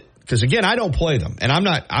 Is it, because again, I don't play them, and I'm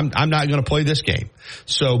not going to play this game.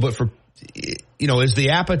 So, but for, is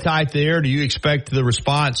the appetite there? Do you expect the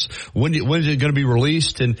response? When is it going to be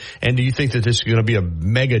released? And do you think that this is going to be a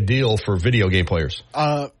mega deal for video game players?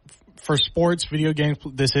 for sports, video games,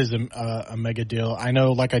 this is a mega deal. I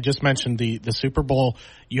know, like I just mentioned, the Super Bowl,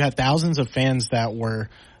 you had thousands of fans that were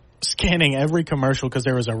scanning every commercial because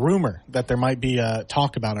there was a rumor that there might be a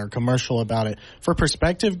talk about it or commercial about it. For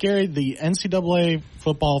perspective, Gary, the NCAA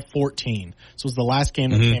football 14, this was the last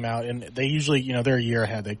game that came out, and they usually, they're a year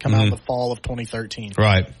ahead. They come out in the fall of 2013.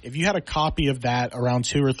 Right. If you had a copy of that around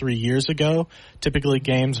 2 or 3 years ago, typically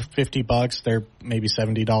games $50, they're maybe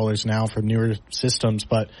 $70 now for newer systems,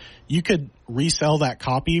 but you could resell that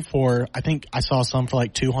copy for, I think I saw some for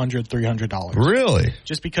like $200, $300. Really?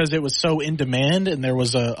 Just because it was so in demand and there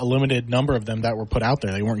was a limited number of them that were put out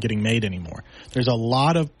there. They weren't getting made anymore. There's a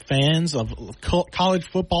lot of fans of college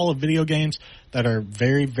football, of video games, that are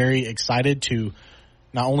very, very excited to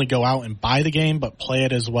not only go out and buy the game, but play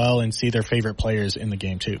it as well and see their favorite players in the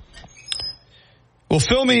game too. Well,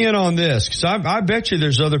 fill me in on this, because I bet you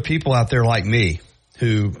there's other people out there like me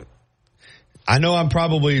who, I know I'm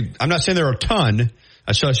not saying there are a ton,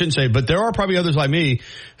 so I shouldn't say, but there are probably others like me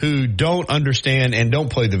who don't understand and don't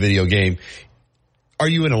play the video game. Are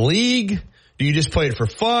you in a league? Do you just play it for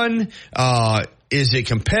fun? Is it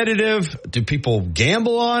competitive? Do people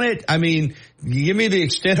gamble on it? I mean, give me the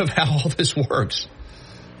extent of how all this works.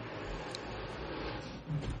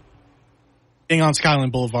 Being on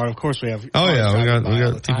Skyline Boulevard, of course we have. Oh yeah, we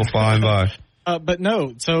got people flying by. But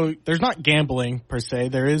no, so there's not gambling per se.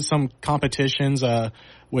 There is some competitions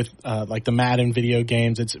with like the Madden video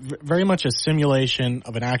games. It's very much a simulation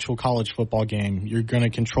of an actual college football game. You're going to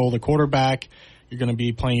control the quarterback. You're going to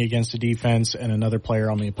be playing against a defense and another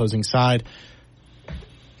player on the opposing side.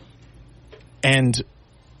 And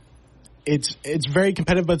it's very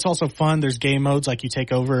competitive, but it's also fun. There's game modes, like you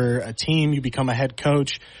take over a team, you become a head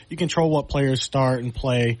coach, you control what players start and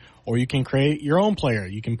play, or you can create your own player.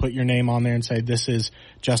 You can put your name on there and say, this is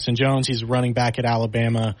Justin Jones, he's running back at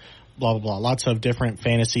Alabama, blah, blah, blah. Lots of different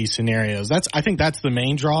fantasy scenarios. I think that's the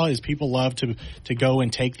main draw, is people love to go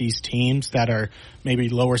and take these teams that are maybe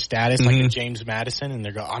lower status, like a James Madison, and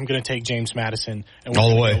they go, I'm going to take James Madison and we're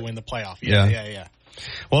going to win the playoff. Yeah.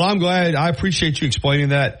 Well, I'm glad. I appreciate you explaining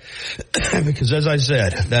that because, as I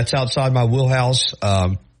said, that's outside my wheelhouse.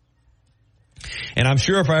 And I'm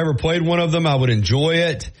sure if I ever played one of them, I would enjoy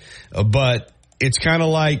it. But it's kind of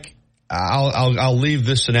like, I'll leave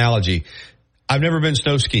this analogy. I've never been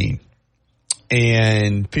snow skiing.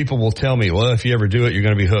 And people will tell me, well, if you ever do it, you're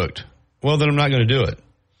going to be hooked. Well, then I'm not going to do it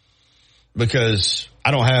because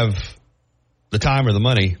I don't have the time or the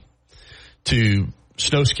money to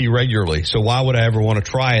snow ski regularly. So why would I ever want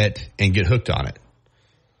to try it and get hooked on it?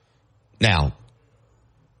 Now,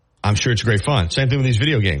 I'm sure it's great fun. Same thing with these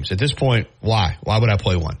video games. At this point, why? Why would I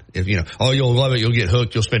play one? If, you'll love it, you'll get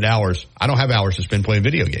hooked, you'll spend hours. I don't have hours to spend playing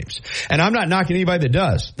video games. And I'm not knocking anybody that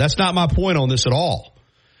does. That's not my point on this at all.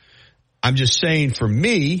 I'm just saying for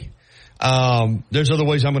me, there's other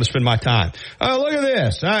ways I'm going to spend my time. Look at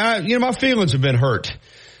this. My feelings have been hurt,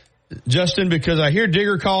 Justin, because I hear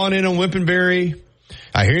Digger calling in on Whippenberry.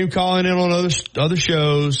 I hear him calling in on other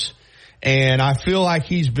shows, and I feel like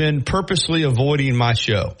he's been purposely avoiding my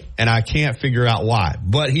show, and I can't figure out why.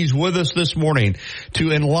 But he's with us this morning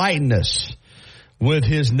to enlighten us with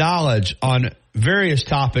his knowledge on various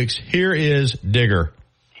topics. Here is Digger.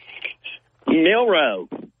 Milroe.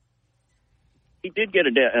 He did get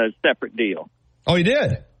a separate deal. Oh, he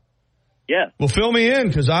did? Yeah. Well, fill me in,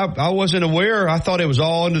 because I wasn't aware. I thought it was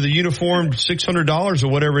all under the uniform $600 or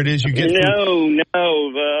whatever it is you get. No.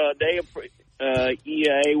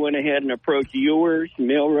 EA went ahead and approached yours,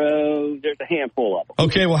 Milroe. There's a handful of them.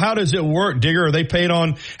 Okay, well, how does it work, Digger? Are they paid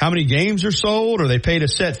on how many games are sold? Are they paid a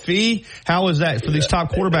set fee? How is that for these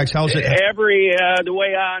top quarterbacks? How is it? The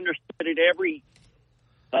way I understood it, every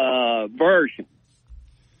version,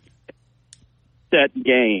 set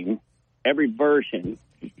game, every version.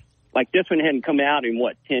 Like this one hadn't come out in,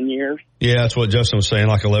 10 years? Yeah, that's what Justin was saying,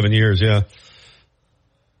 like 11 years, yeah.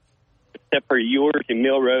 Except for yours and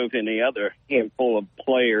Milroe and the other handful of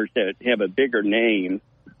players that have a bigger name.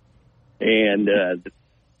 And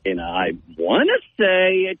I want to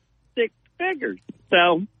say it's 6 figures.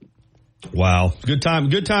 So. Wow. Good time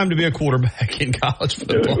to be a quarterback in college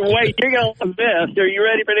football. Wait, you're going to this. Are you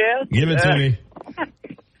ready for this? Give it to me.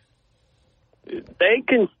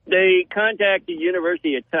 They contacted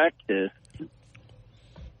University of Texas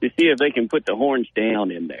to see if they can put the horns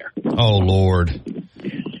down in there. Oh, Lord.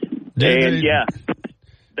 Yeah,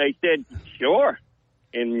 they said, sure,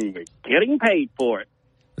 and we're getting paid for it.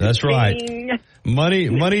 That's right.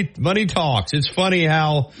 Money talks. It's funny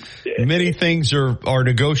how many things are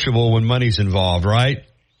negotiable when money's involved, right?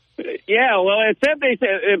 Yeah, well, except they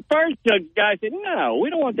said, at first the guy said, no, we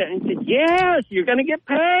don't want that. And he said, yes, you're going to get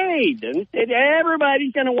paid. And he said,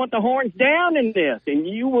 everybody's going to want the horns down in this, and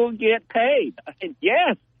you will get paid. I said,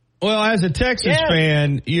 yes. Well, as a Texas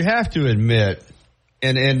fan, you have to admit,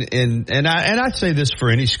 and I'd say this for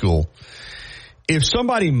any school, if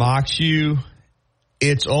somebody mocks you,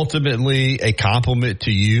 it's ultimately a compliment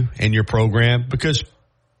to you and your program, because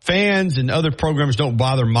fans and other programs don't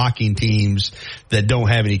bother mocking teams that don't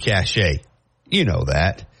have any cachet. You know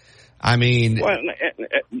that. I mean, well,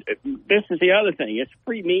 this is the other thing. It's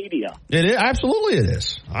free media. It is, absolutely it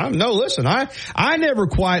is. Listen, I never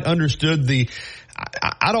quite understood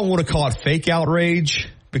I don't want to call it fake outrage,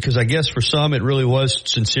 because I guess for some it really was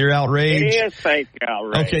sincere outrage. It is fake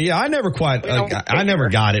outrage. Okay, yeah, I never got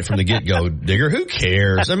it from the get-go, Digger. Who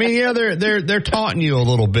cares? I mean, yeah, they're taunting you a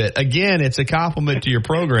little bit. Again, it's a compliment to your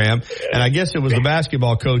program, and I guess it was the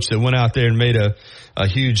basketball coach that went out there and made a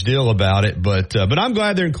huge deal about it. But I'm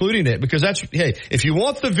glad they're including it, because if you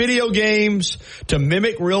want the video games to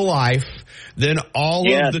mimic real life, then all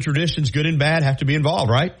of the traditions, good and bad, have to be involved,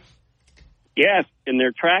 right? Yes, and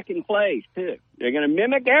they're tracking plays, too. They're going to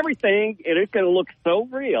mimic everything, and it's going to look so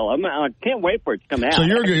real. I can't wait for it to come out. So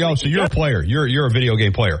you're a player. You're a video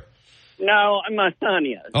game player. No, my son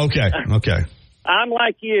is. Okay. I'm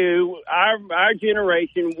like you. Our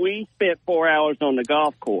generation, we spent 4 hours on the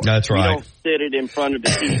golf course. That's right. We don't sit it in front of the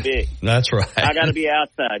TV. That's right. I got to be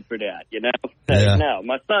outside for that, you know? Yeah. No,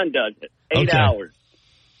 my son does it. 8 hours.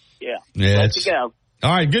 Yeah. Let's go.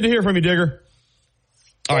 All right, good to hear from you, Digger.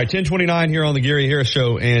 All right, 10:29 here on the Gary Harris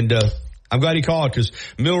Show, and I'm glad he called, because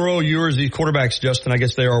Milroe, Ewers, these quarterbacks, Justin, I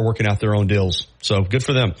guess they are working out their own deals. So good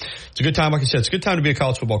for them. It's a good time, like I said, it's a good time to be a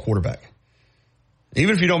college football quarterback.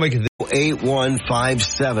 Even if you don't make it.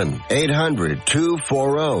 8157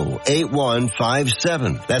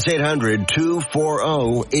 800-240-8157. That's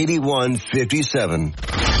 800-240-8157.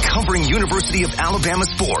 Covering University of Alabama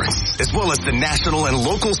sports, as well as the national and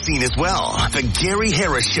local scene as well. The Gary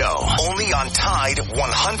Harris Show, only on Tide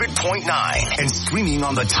 100.9 and streaming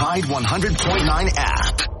on the Tide 100.9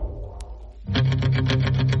 app.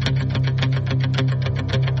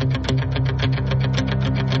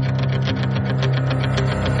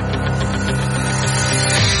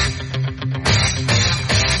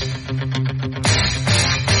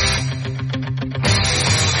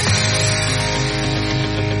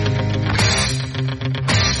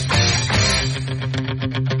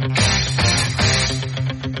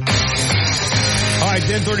 All right,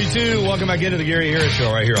 10:32. Welcome back into the Gary Harris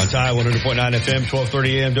Show right here on Tide 100.9 FM,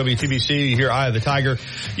 1230 AM, WTBC. You hear Eye of the Tiger.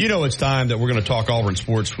 You know it's time that we're going to talk Auburn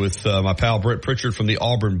sports with my pal Brett Pritchard from the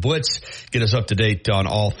Auburn Blitz. Get us up to date on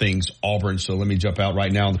all things Auburn. So let me jump out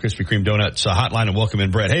right now on the Krispy Kreme Donuts hotline and welcome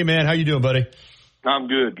in Brett. Hey, man, how you doing, buddy? I'm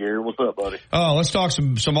good, Gary. What's up, buddy? Oh, let's talk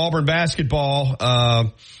some Auburn basketball.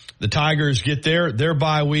 The Tigers get their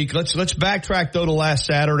bye week. Let's backtrack though to last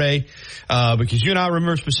Saturday, because you and I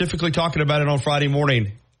remember specifically talking about it on Friday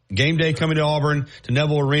morning. Game day coming to Auburn, to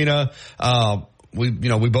Neville Arena.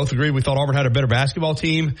 We both agreed we thought Auburn had a better basketball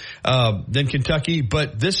team than Kentucky,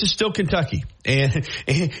 but this is still Kentucky. And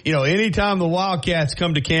anytime the Wildcats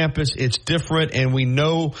come to campus, it's different, and we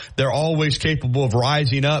know they're always capable of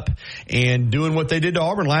rising up and doing what they did to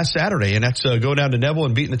Auburn last Saturday, and that's going down to Neville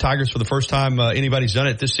and beating the Tigers for the first time anybody's done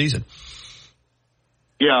it this season.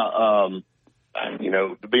 Yeah,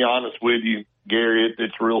 to be honest with you, Gary,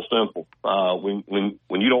 it's real simple. When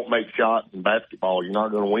you don't make shots in basketball, you're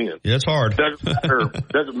not going to win. Yeah, it's hard.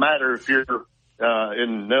 Doesn't matter if you're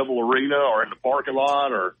in Neville Arena or in the parking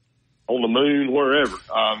lot or on the moon, wherever.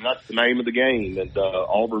 That's the name of the game. And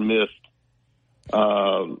Auburn missed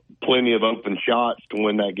plenty of open shots to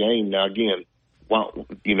win that game. Now, again,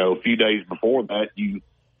 a few days before that, you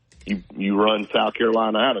run South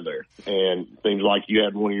Carolina out of there, and it seems like you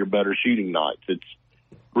had one of your better shooting nights. It's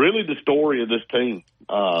really the story of this team.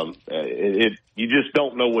 You just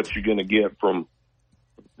don't know what you're going to get from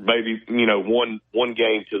maybe, one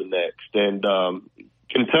game to the next. And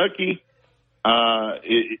Kentucky,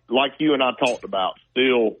 like you and I talked about,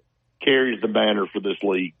 still carries the banner for this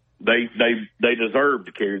league. They deserve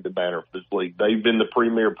to carry the banner for this league. They've been the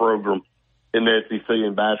premier program in the SEC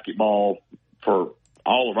in basketball for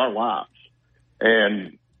all of our lives.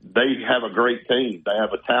 And they have a great team. They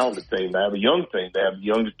have a talented team. They have a young team. They have the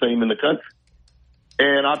youngest team in the country.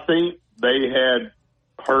 And I think they had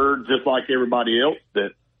heard, just like everybody else,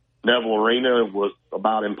 that Neville Arena was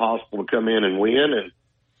about impossible to come in and win. And,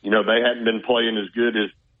 they hadn't been playing as good as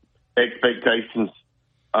expectations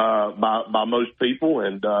by most people,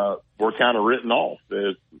 and were kind of written off.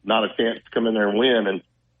 There's not a chance to come in there and win. And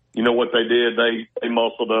you know what they did? They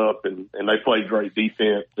muscled up and they played great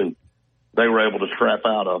defense. And they were able to scrap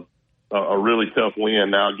out a really tough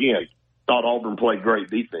win. Now, again, thought Auburn played great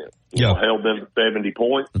defense. Held them to 70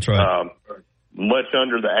 points. That's right. Much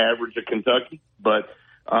under the average of Kentucky. But,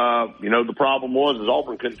 the problem was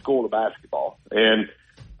Auburn couldn't score the basketball. And,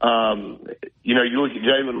 you look at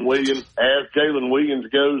Jalen Williams. As Jalen Williams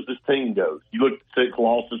goes, this team goes. You look at 6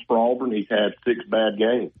 losses for Auburn. He's had 6 bad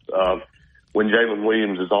games. When Jalen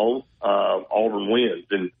Williams is on, Auburn wins.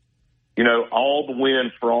 And, all the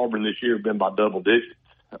wins for Auburn this year have been by double digits.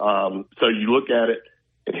 So you look at it,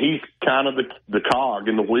 and he's kind of the cog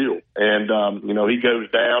in the wheel. And, he goes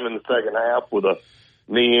down in the second half with a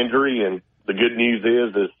knee injury. And the good news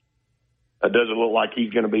is it doesn't look like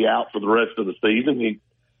he's going to be out for the rest of the season. He,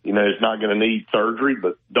 is not going to need surgery,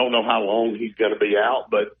 but don't know how long he's going to be out.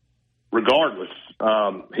 But regardless,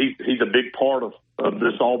 he's a big part of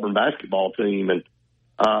this Auburn basketball team. And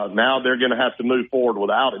now they're going to have to move forward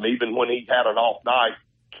without him. Even when he had an off night,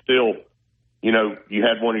 still, you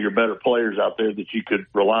had one of your better players out there that you could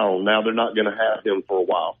rely on. Now they're not going to have him for a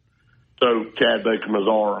while. So Chad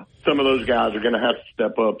Baker-Mazara, some of those guys are going to have to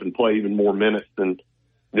step up and play even more minutes than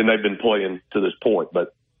they've been playing to this point.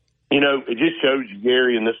 But, it just shows you,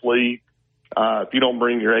 Gary, in this league, if you don't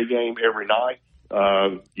bring your A game every night,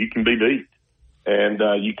 you can be beat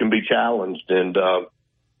and you can be challenged. And,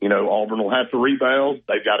 Auburn will have to rebound.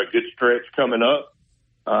 They've got a good stretch coming up.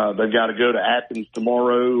 They've got to go to Athens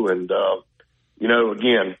tomorrow. And,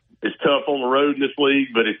 again, it's tough on the road in this league,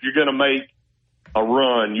 but if you're going to make a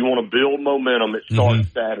run, you want to build momentum. It starts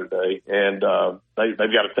Saturday, and they've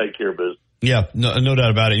got to take care of business. Yeah, no doubt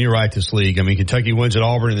about it. You're right, this league. I mean, Kentucky wins at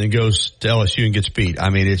Auburn and then goes to LSU and gets beat. I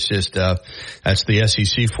mean, it's just, that's the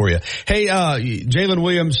SEC for you. Hey, Jalen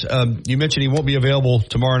Williams, you mentioned he won't be available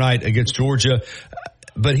tomorrow night against Georgia,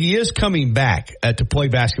 but he is coming back to play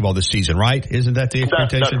basketball this season, right? Isn't that the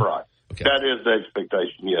expectation? That's right. Okay. That is the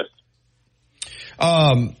expectation, yes.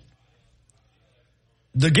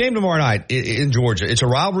 The game tomorrow night in Georgia, it's a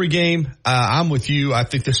rivalry game. I'm with you. I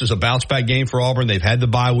think this is a bounce-back game for Auburn. They've had the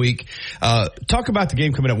bye week. Talk about the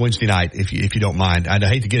game coming up Wednesday night, if you don't mind. I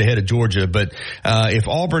hate to get ahead of Georgia, but if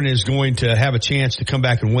Auburn is going to have a chance to come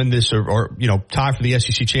back and win this or tie for the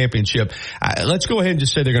SEC championship, let's go ahead and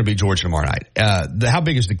just say they're going to beat Georgia tomorrow night. How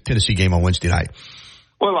big is the Tennessee game on Wednesday night?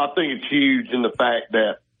 Well, I think it's huge in the fact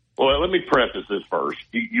that, well, let me preface this first.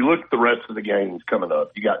 You look at the rest of the games coming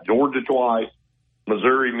up. You got Georgia twice,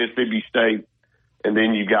 Missouri, Mississippi State, and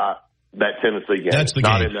then you got that Tennessee game. That's the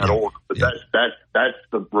Not game. in that order, but that's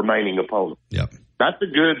the remaining opponent. Yep. That's a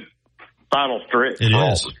good final stretch. It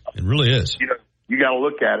is. It really is. You got to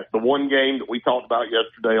look at it. The one game that we talked about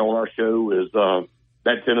yesterday on our show is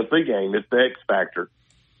that Tennessee game. It's the X factor.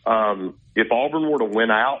 If Auburn were to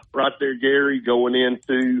win out right there, Gary, going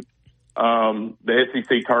into the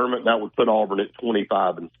SEC tournament, that would put Auburn at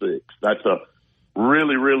 25-6. That's a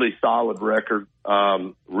really, really solid record.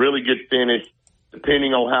 Really good finish.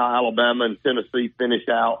 Depending on how Alabama and Tennessee finish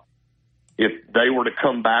out, if they were to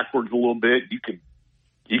come backwards a little bit, you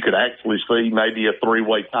could actually see maybe a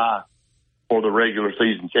 3-way tie for the regular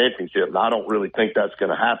season championship. And I don't really think that's going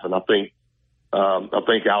to happen. I think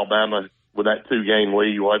Alabama, with that 2-game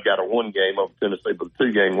lead, well, they've got a 1 game over Tennessee, but a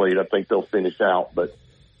 2-game lead, I think they'll finish out. But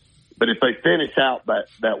if they finish out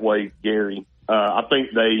that way, Gary, I think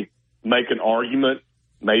they make an argument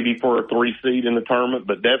maybe for a 3 seed in the tournament,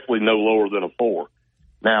 but definitely no lower than a 4.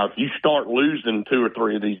 Now, if you start losing 2 or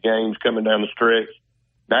 3 of these games coming down the stretch,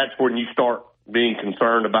 that's when you start being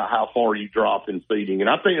concerned about how far you drop in seeding. And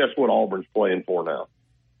I think that's what Auburn's playing for now.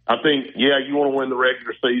 I think, you want to win the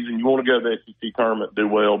regular season. You want to go to the SEC tournament, do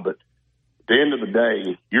well. But at the end of the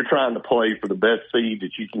day, you're trying to play for the best seed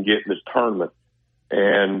that you can get in this tournament.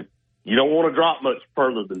 And you don't want to drop much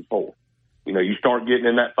further than 4. You start getting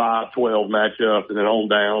in that 5-12 matchup and then on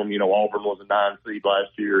down. Auburn was a 9 seed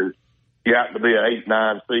last year. And you happen to be an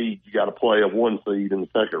 8-9 seed, you got to play a 1 seed in the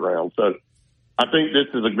second round. So I think this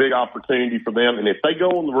is a big opportunity for them. And if they go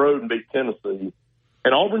on the road and beat Tennessee,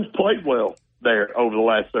 and Auburn's played well there over the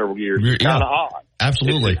last several years, it's kind of odd.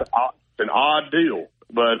 Absolutely. It's an odd deal.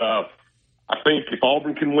 But I think if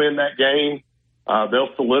Auburn can win that game,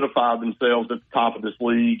 they'll solidify themselves at the top of this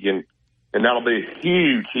league. And that'll be a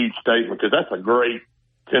huge, huge statement because that's a great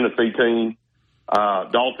Tennessee team.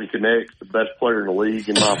 Dalton Connect's the best player in the league,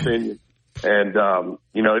 in my opinion. And,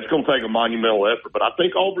 it's going to take a monumental effort. But I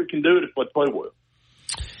think Auburn can do it if they play well.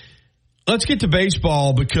 Let's get to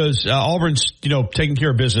baseball because Auburn's, taking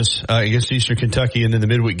care of business against Eastern Kentucky and then the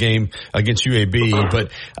midweek game against UAB.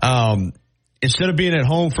 But instead of being at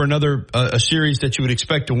home for another a series that you would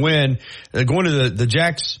expect to win, going to the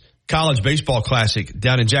Jacks College Baseball Classic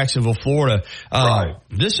down in Jacksonville, Florida. Right.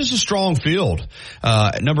 This is a strong field.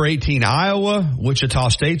 Number 18, Iowa. Wichita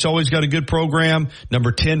State's always got a good program.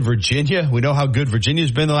 Number 10, Virginia. We know how good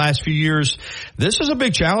Virginia's been the last few years. This is a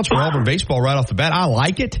big challenge for Auburn baseball right off the bat. I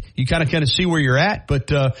like it. You kind of see where you're at, but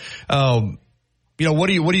what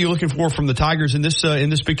are you looking for from the Tigers in this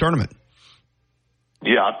big tournament?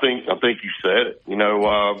 Yeah, I think you said it.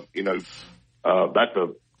 That's a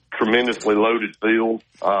tremendously loaded field.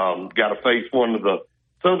 Got to face some of the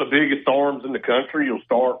biggest arms in the country. You'll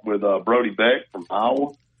start with Brody Beck from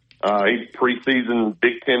Iowa. He's preseason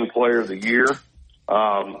Big Ten Player of the Year.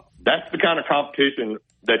 That's the kind of competition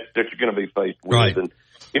that you're going to be faced with. Right. And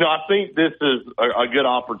I think this is a good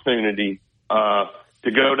opportunity to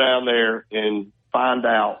go down there and find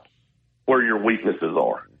out where your weaknesses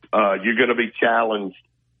are. You're going to be challenged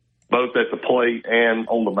both at the plate and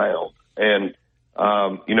on the mound. And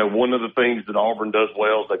one of the things that Auburn does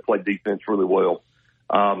well is they play defense really well.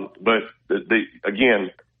 But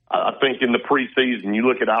again, I think in the preseason, you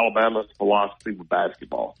look at Alabama's philosophy with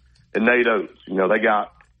basketball and Nate Oates, they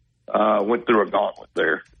went through a gauntlet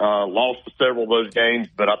there, lost several of those games,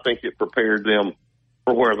 but I think it prepared them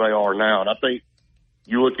for where they are now. And I think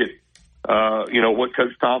you look at, what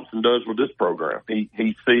Coach Thompson does with this program.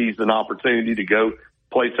 He sees an opportunity to go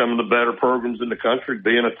play some of the better programs in the country,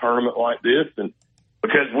 be in a tournament like this, and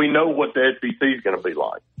because we know what the SEC is going to be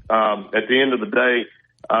like. At the end of the day,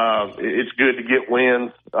 it's good to get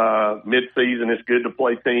wins mid-season. It's good to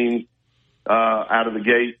play teams out of the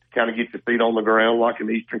gate, kind of get your feet on the ground like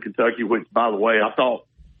in Eastern Kentucky, which, by the way, I thought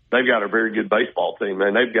they've got a very good baseball team,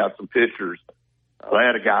 man. They've got some pitchers. They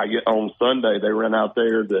had a guy on Sunday, they ran out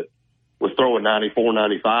there that was throwing 94,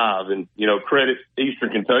 95. And, credit Eastern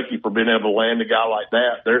Kentucky for being able to land a guy like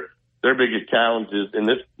that. Their biggest challenge is in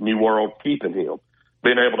this new world, keeping him,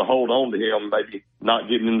 being able to hold on to him, maybe not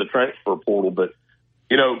getting in the transfer portal. But,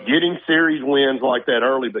 getting series wins like that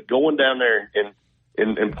early, but going down there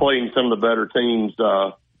and playing some of the better teams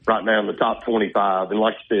right now in the top 25. And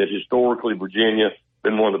like you said, historically, Virginia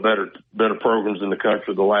been one of the better programs in the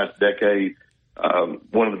country the last decade.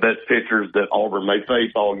 One of the best pitchers that Auburn may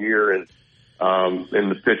face all year, and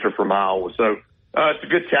the pitcher from Iowa. So it's a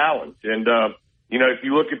good challenge. And, if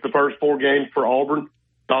you look at the first four games for Auburn,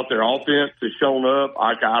 thought their offense has shown up.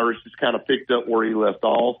 Ike Irish has kind of picked up where he left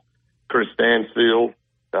off. Chris Stansfield,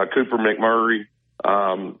 Cooper McMurray.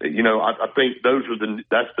 I think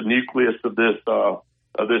that's the nucleus of this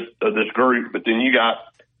group. But then you got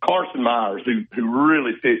Carson Myers, who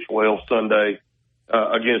really pitched well Sunday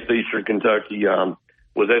against Eastern Kentucky,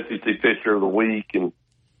 was SEC Pitcher of the Week, and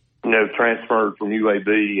transferred from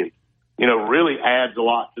UAB, and really adds a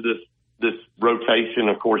lot to this rotation.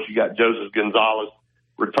 Of course, you got Joseph Gonzalez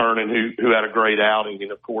returning, who had a great outing,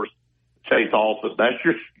 and of course Chase Alston. That's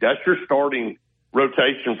your starting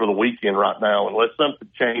rotation for the weekend right now. Unless something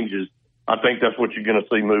changes, I think that's what you're going to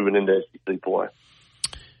see moving into SEC play.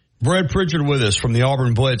 Brett Pritchard with us from the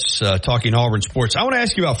Auburn Blitz, talking Auburn sports. I want to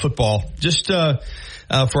ask you about football, just for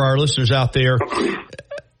our listeners out there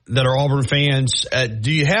that are Auburn fans.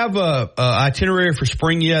 Do you have a itinerary for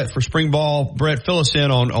spring yet, for spring ball? Brett, fill us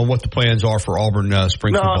in on what the plans are for Auburn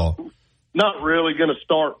spring football. Not really going to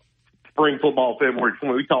start spring football February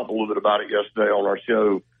 20. We talked a little bit about it yesterday on our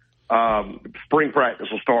show. Spring practice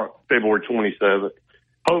will start February 27th.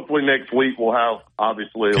 Hopefully next week we'll have,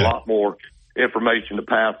 obviously, a lot more information to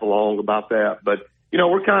pass along about that. But,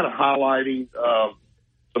 we're kind of highlighting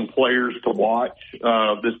some players to watch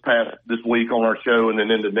this week on our show and then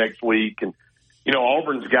into next week. And,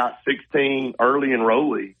 Auburn's got 16 early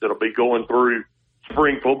enrollees that'll be going through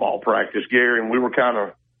spring football practice, Gary, and we were kind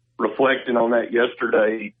of reflecting on that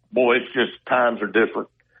yesterday. Boy, it's just times are different.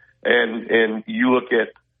 And you look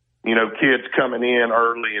at, kids coming in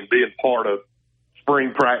early and being part of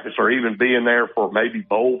spring practice or even being there for maybe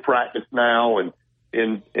bowl practice now and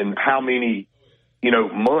how many,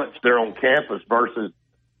 months they're on campus versus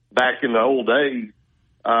back in the old days.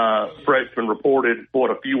 Freshmen reported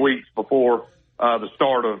a few weeks before the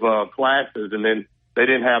start of classes, and then they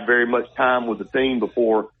didn't have very much time with the team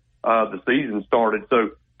before the season started.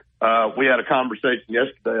 So we had a conversation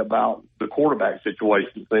yesterday about the quarterback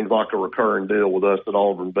situation. Seems like a recurring deal with us at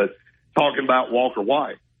Auburn, but talking about Walker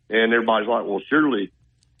White. And everybody's like, well, surely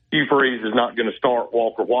Hugh Freeze is not going to start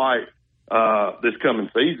Walker White this coming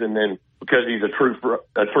season, and because he's a true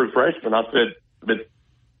freshman. I said, but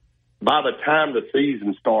by the time the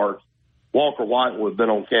season starts, Walker White will have been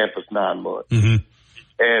on campus 9 months. Mm-hmm.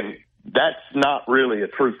 And that's not really a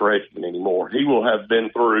true freshman anymore. He will have been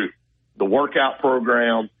through the workout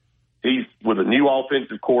program. He's with a new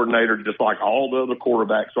offensive coordinator, just like all the other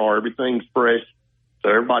quarterbacks are. Everything's fresh So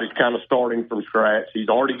everybody's kind of starting from scratch. He's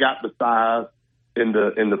already got the size in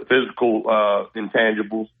the physical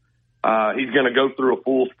intangibles. He's going to go through a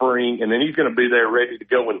full spring, and then he's going to be there ready to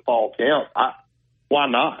go in fall camp. Why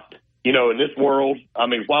not? You know, in this world, I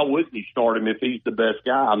mean, why wouldn't he start him if he's the best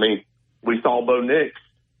guy? I mean, we saw Bo Nix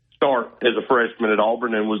start as a freshman at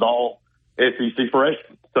Auburn and was all SEC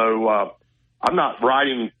freshman. So I'm not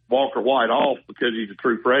writing Walker White off because he's a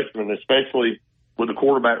true freshman, especially with the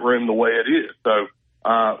quarterback room the way it is. So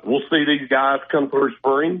we'll see these guys come through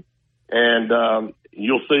spring, and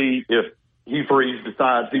you'll see if Hugh Freeze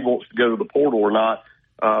decides he wants to go to the portal or not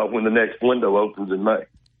when the next window opens in May.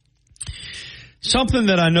 Something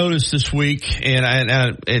that I noticed this week,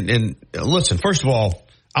 and listen, first of all,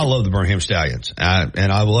 I love the Birmingham Stallions,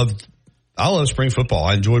 and I love spring football.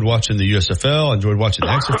 I enjoyed watching the USFL, I enjoyed watching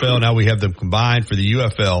the XFL. Now we have them combined for the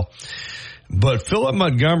UFL. But Philip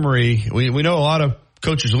Montgomery, we know a lot of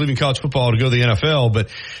coaches are leaving college football to go to the NFL, but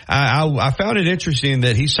I found it interesting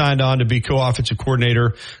that he signed on to be co-offensive coordinator.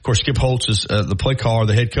 Of course, Skip Holtz is the play caller,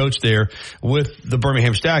 the head coach there with the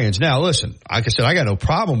Birmingham Stallions. Now, listen, like I said, I got no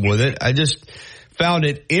problem with it. I just found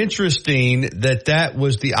it interesting that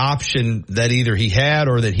was the option that either he had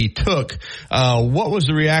or that he took. What was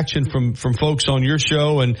the reaction from folks on your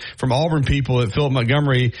show and from Auburn people that Philip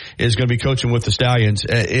Montgomery is going to be coaching with the Stallions?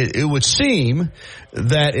 It would seem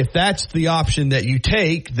that if that's the option that you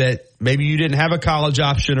take, that maybe you didn't have a college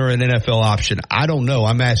option or an NFL option. I don't know.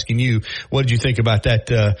 I'm asking you, what did you think about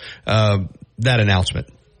that announcement?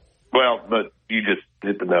 Well, but you just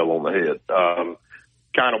hit the nail on the head.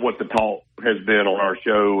 Kind of what the talk has been on our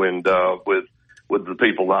show and with the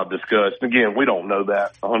people I've discussed. And again, we don't know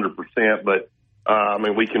that 100%, but I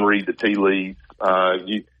mean, we can read the tea leaves.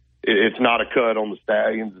 It's not a cut on the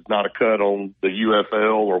Stallions. It's not a cut on the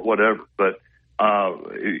UFL or whatever. But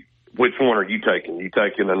which one are you taking? You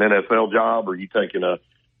taking an NFL job or are you taking a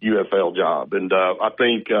UFL job? And I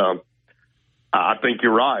think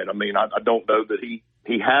you're right. I mean, I don't know that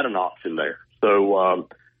he had an option there. So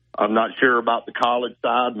I'm not sure about the college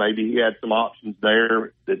side. Maybe he had some options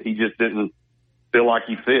there that he just didn't feel like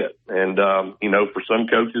he fit. And, for some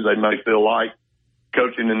coaches, they may feel like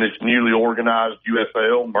coaching in this newly organized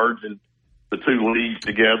UFL, merging the two leagues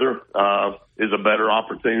together, is a better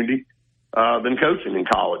opportunity than coaching in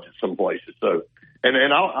college at some places. So,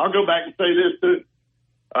 and I'll go back and say this too.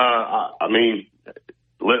 I mean,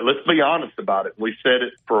 let's be honest about it. We said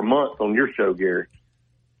it for a month on your show, Gary.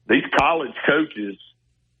 These college coaches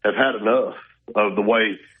have had enough of the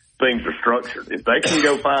way things are structured. If they can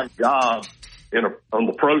go find jobs on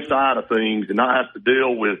the pro side of things and not have to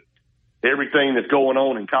deal with everything that's going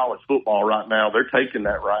on in college football right now, they're taking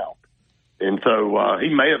that route. And so he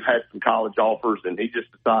may have had some college offers, and he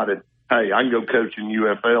just decided, hey, I can go coach in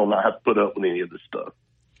UFL and not have to put up with any of this stuff.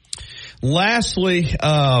 Lastly,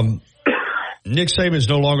 Nick Saban is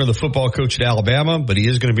no longer the football coach at Alabama, but he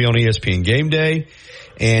is going to be on ESPN Game Day.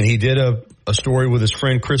 And he did a story with his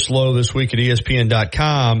friend Chris Lowe this week at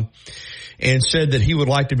ESPN.com and said that he would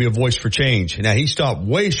like to be a voice for change. Now, he stopped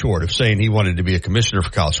way short of saying he wanted to be a commissioner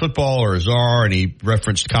for college football or a czar, and he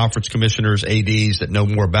referenced conference commissioners, ADs that know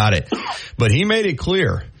more about it. But he made it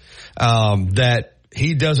clear that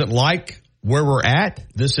he doesn't like where we're at.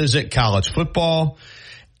 This isn't college football.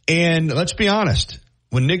 And let's be honest,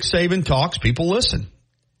 when Nick Saban talks, people listen.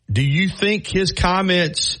 Do you think his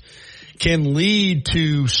comments can lead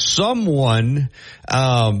to someone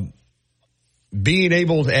being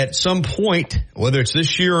able to, at some point, whether it's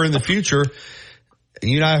this year or in the future,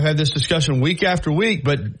 you and I have had this discussion week after week,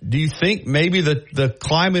 but do you think maybe the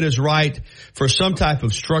climate is right for some type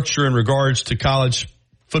of structure in regards to college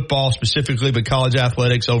football specifically, but college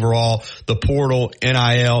athletics overall, the portal,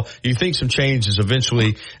 NIL? Do you think some change is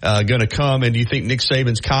eventually going to come, and do you think Nick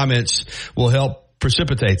Saban's comments will help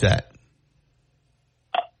precipitate that?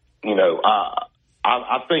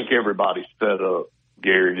 I think everybody's fed up,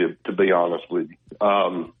 Gary, to be honest with you.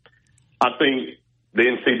 I think the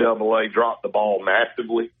NCAA dropped the ball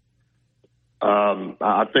massively.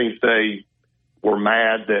 I think they were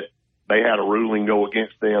mad that they had a ruling go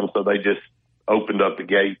against them, so they just opened up the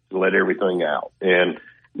gates and let everything out. And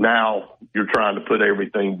now you're trying to put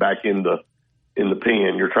everything back in the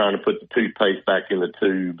pen. You're trying to put the toothpaste back in the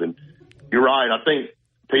tube. And you're right. I think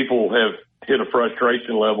people have hit a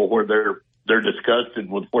frustration level where they're disgusted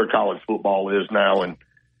with where college football is now. And,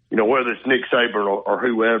 whether it's Nick Saban or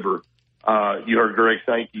whoever, you heard Greg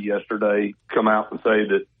Sankey yesterday come out and say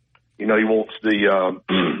that, he wants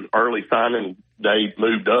the early signing day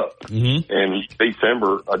moved up and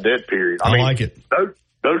December, a dead period. I mean, like it. Those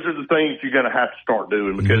are the things you're going to have to start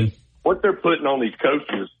doing because what they're putting on these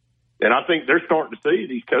coaches And I think they're starting to see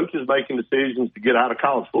these coaches making decisions to get out of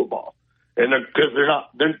college football. And because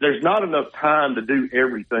there's not enough time to do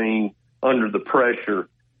everything under the pressure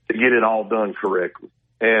to get it all done correctly.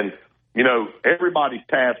 And, you know, everybody's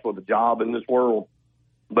tasked with a job in this world,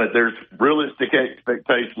 but there's realistic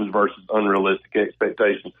expectations versus unrealistic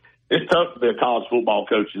expectations. It's tough to be a college football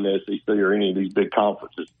coach in the SEC or any of these big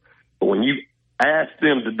conferences. But when you ask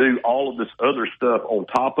them to do all of this other stuff on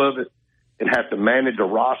top of it and have to manage a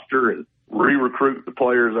roster and re-recruit the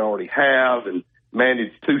players they already have and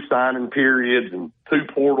manage 2 signing periods and 2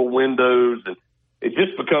 portal windows, and it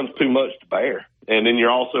just becomes too much to bear. And then you're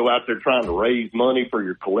also out there trying to raise money for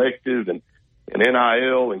your collective and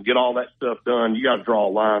NIL and get all that stuff done. You got to draw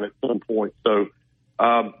a line at some point. So,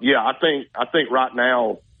 I think right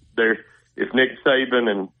now if Nick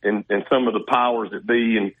Saban and some of the powers that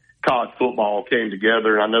be in college football came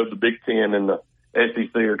together, and I know the Big Ten and the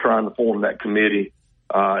SEC are trying to form that committee,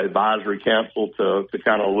 advisory council to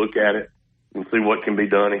kind of look at it and see what can be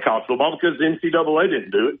done in college football, because the NCAA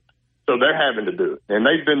didn't do it. So they're having to do it. And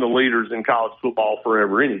they've been the leaders in college football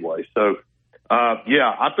forever anyway. So,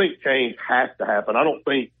 I think change has to happen. I don't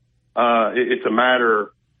think it's a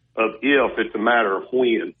matter of if, it's a matter of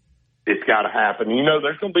when it's got to happen. You know,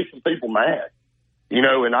 there's going to be some people mad, you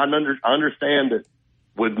know, and I understand that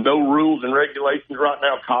with no rules and regulations right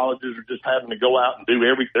now, colleges are just having to go out and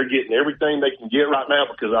they're getting everything they can get right now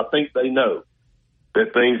because I think they know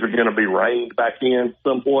that things are going to be reined back in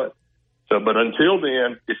somewhat. So, but until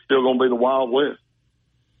then, it's still going to be the Wild West.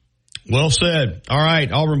 Well said. All right,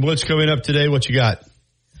 Auburn Blitz coming up today. What you got?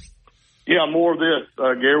 Yeah, more of this.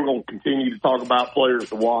 Gary, we're going to continue to talk about players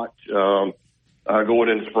to watch going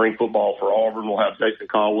into spring football for Auburn. We'll have Jason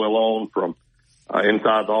Caldwell on from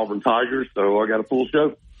inside the Auburn Tigers. So I got a full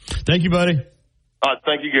show. Thank you, buddy. All right,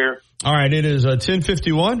 thank you, Gary. All right, it is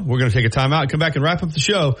 10:51. We're going to take a timeout and come back and wrap up the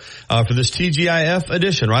show for this TGIF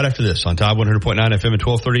edition right after this on Tide 100.9 FM and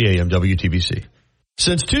 1230 AM WTBC.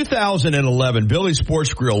 Since 2011, Billy's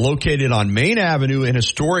Sports Grill, located on Main Avenue in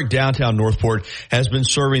historic downtown Northport, has been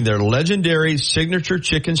serving their legendary signature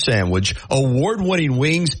chicken sandwich, award-winning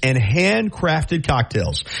wings, and handcrafted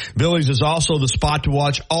cocktails. Billy's is also the spot to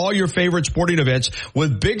watch all your favorite sporting events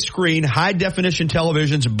with big screen, high-definition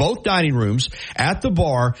televisions, both dining rooms, at the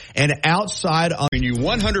bar, and outside, offering you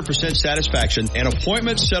 100% satisfaction and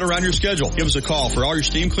appointments set around your schedule. Give us a call for all your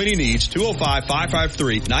steam cleaning needs,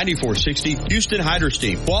 205-553-9460, Houston Hydro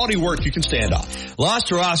Steam. Quality work you can stand on. Los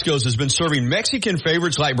Tarascos has been serving Mexican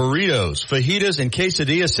favorites like burritos, fajitas, and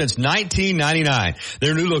quesadillas since 1999.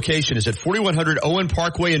 Their new location is at 4100 Owen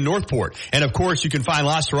Parkway in Northport. And of course, you can find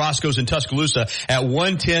Los Tarascos in Tuscaloosa at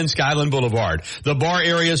 110 Skyland Boulevard. The bar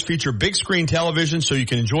areas feature big screen television so you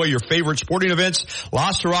can enjoy your favorite sporting events.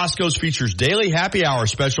 Los Tarascos features daily happy hour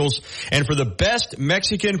specials. And for the best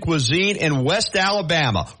Mexican cuisine in West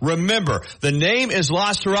Alabama, remember, the name is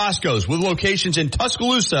Los Tarascos with locations in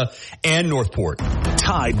Tuscaloosa and Northport.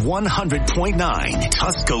 Tide 100.9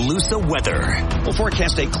 Tuscaloosa weather. We'll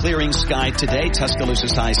forecast a clearing sky today.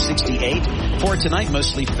 Tuscaloosa's high 68. For tonight,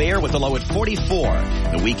 mostly fair with a low at 44.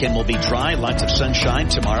 The weekend will be dry, lots of sunshine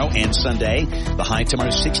tomorrow and Sunday. The high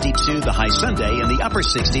tomorrow 62, the high Sunday in the upper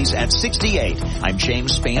 60s at 68. I'm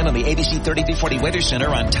James Spann on the ABC 3340 Weather Center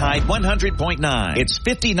on Tide 100.9. It's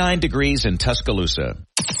 59 degrees in Tuscaloosa.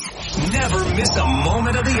 Never miss a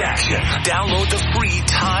moment of the action. Download the free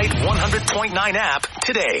Tide 100.9 app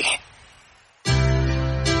today.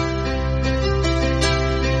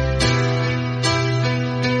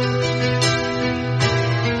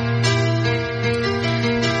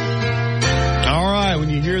 All right, when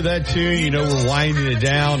you hear that tune, you know we're winding it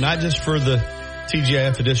down, not just for the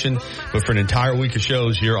TGIF edition, but for an entire week of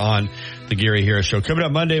shows here on the Gary Harris Show. Coming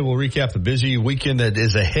up Monday, we'll recap the busy weekend that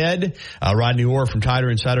is ahead. Rodney Orr from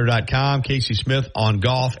TiderInsider.com, Casey Smith on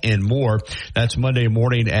golf, and more. That's Monday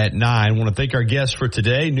morning at 9. I want to thank our guests for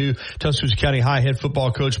today. New Tuscaloosa County High head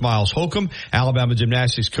football coach Miles Holcomb, Alabama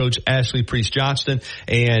gymnastics coach Ashley Priest-Johnston,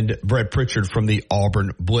 and Brett Pritchard from the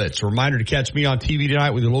Auburn Blitz. A reminder to catch me on TV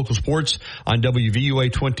tonight with your local sports on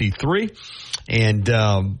WVUA 23. And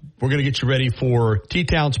we're going to get you ready for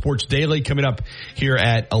T-Town Sports Daily coming up here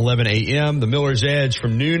at 11 a.m. The Miller's Edge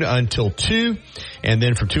from noon until 2. And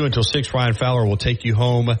then from 2 until 6, Ryan Fowler will take you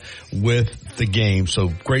home with the game. So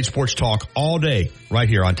great sports talk all day right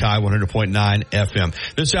here on Tide 100.9 FM.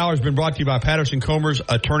 This hour has been brought to you by Patterson Comers,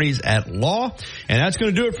 attorneys at law. And that's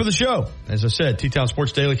going to do it for the show. As I said, T-Town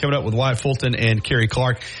Sports Daily coming up with Wyatt Fulton and Kerry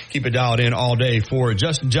Clark. Keep it dialed in all day for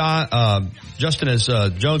Justin as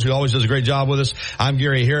Jones, who always does a great job with us. I'm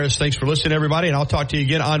Gary Harris. Thanks for listening, everybody, and I'll talk to you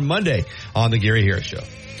again on Monday on the Gary Harris Show.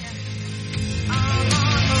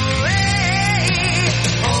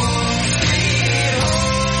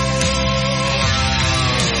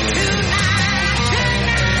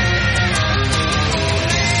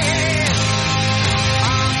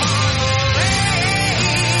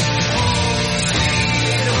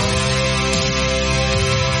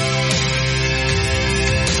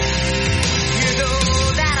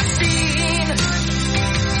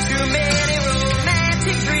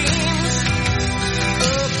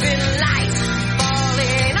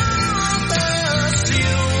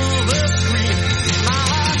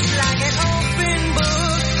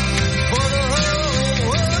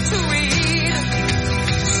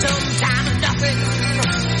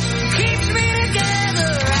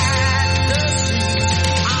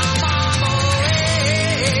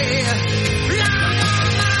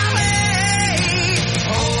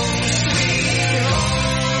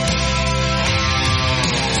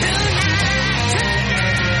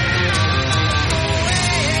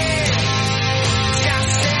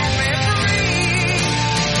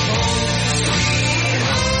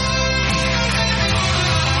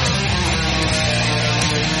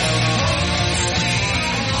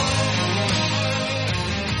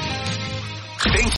 Thank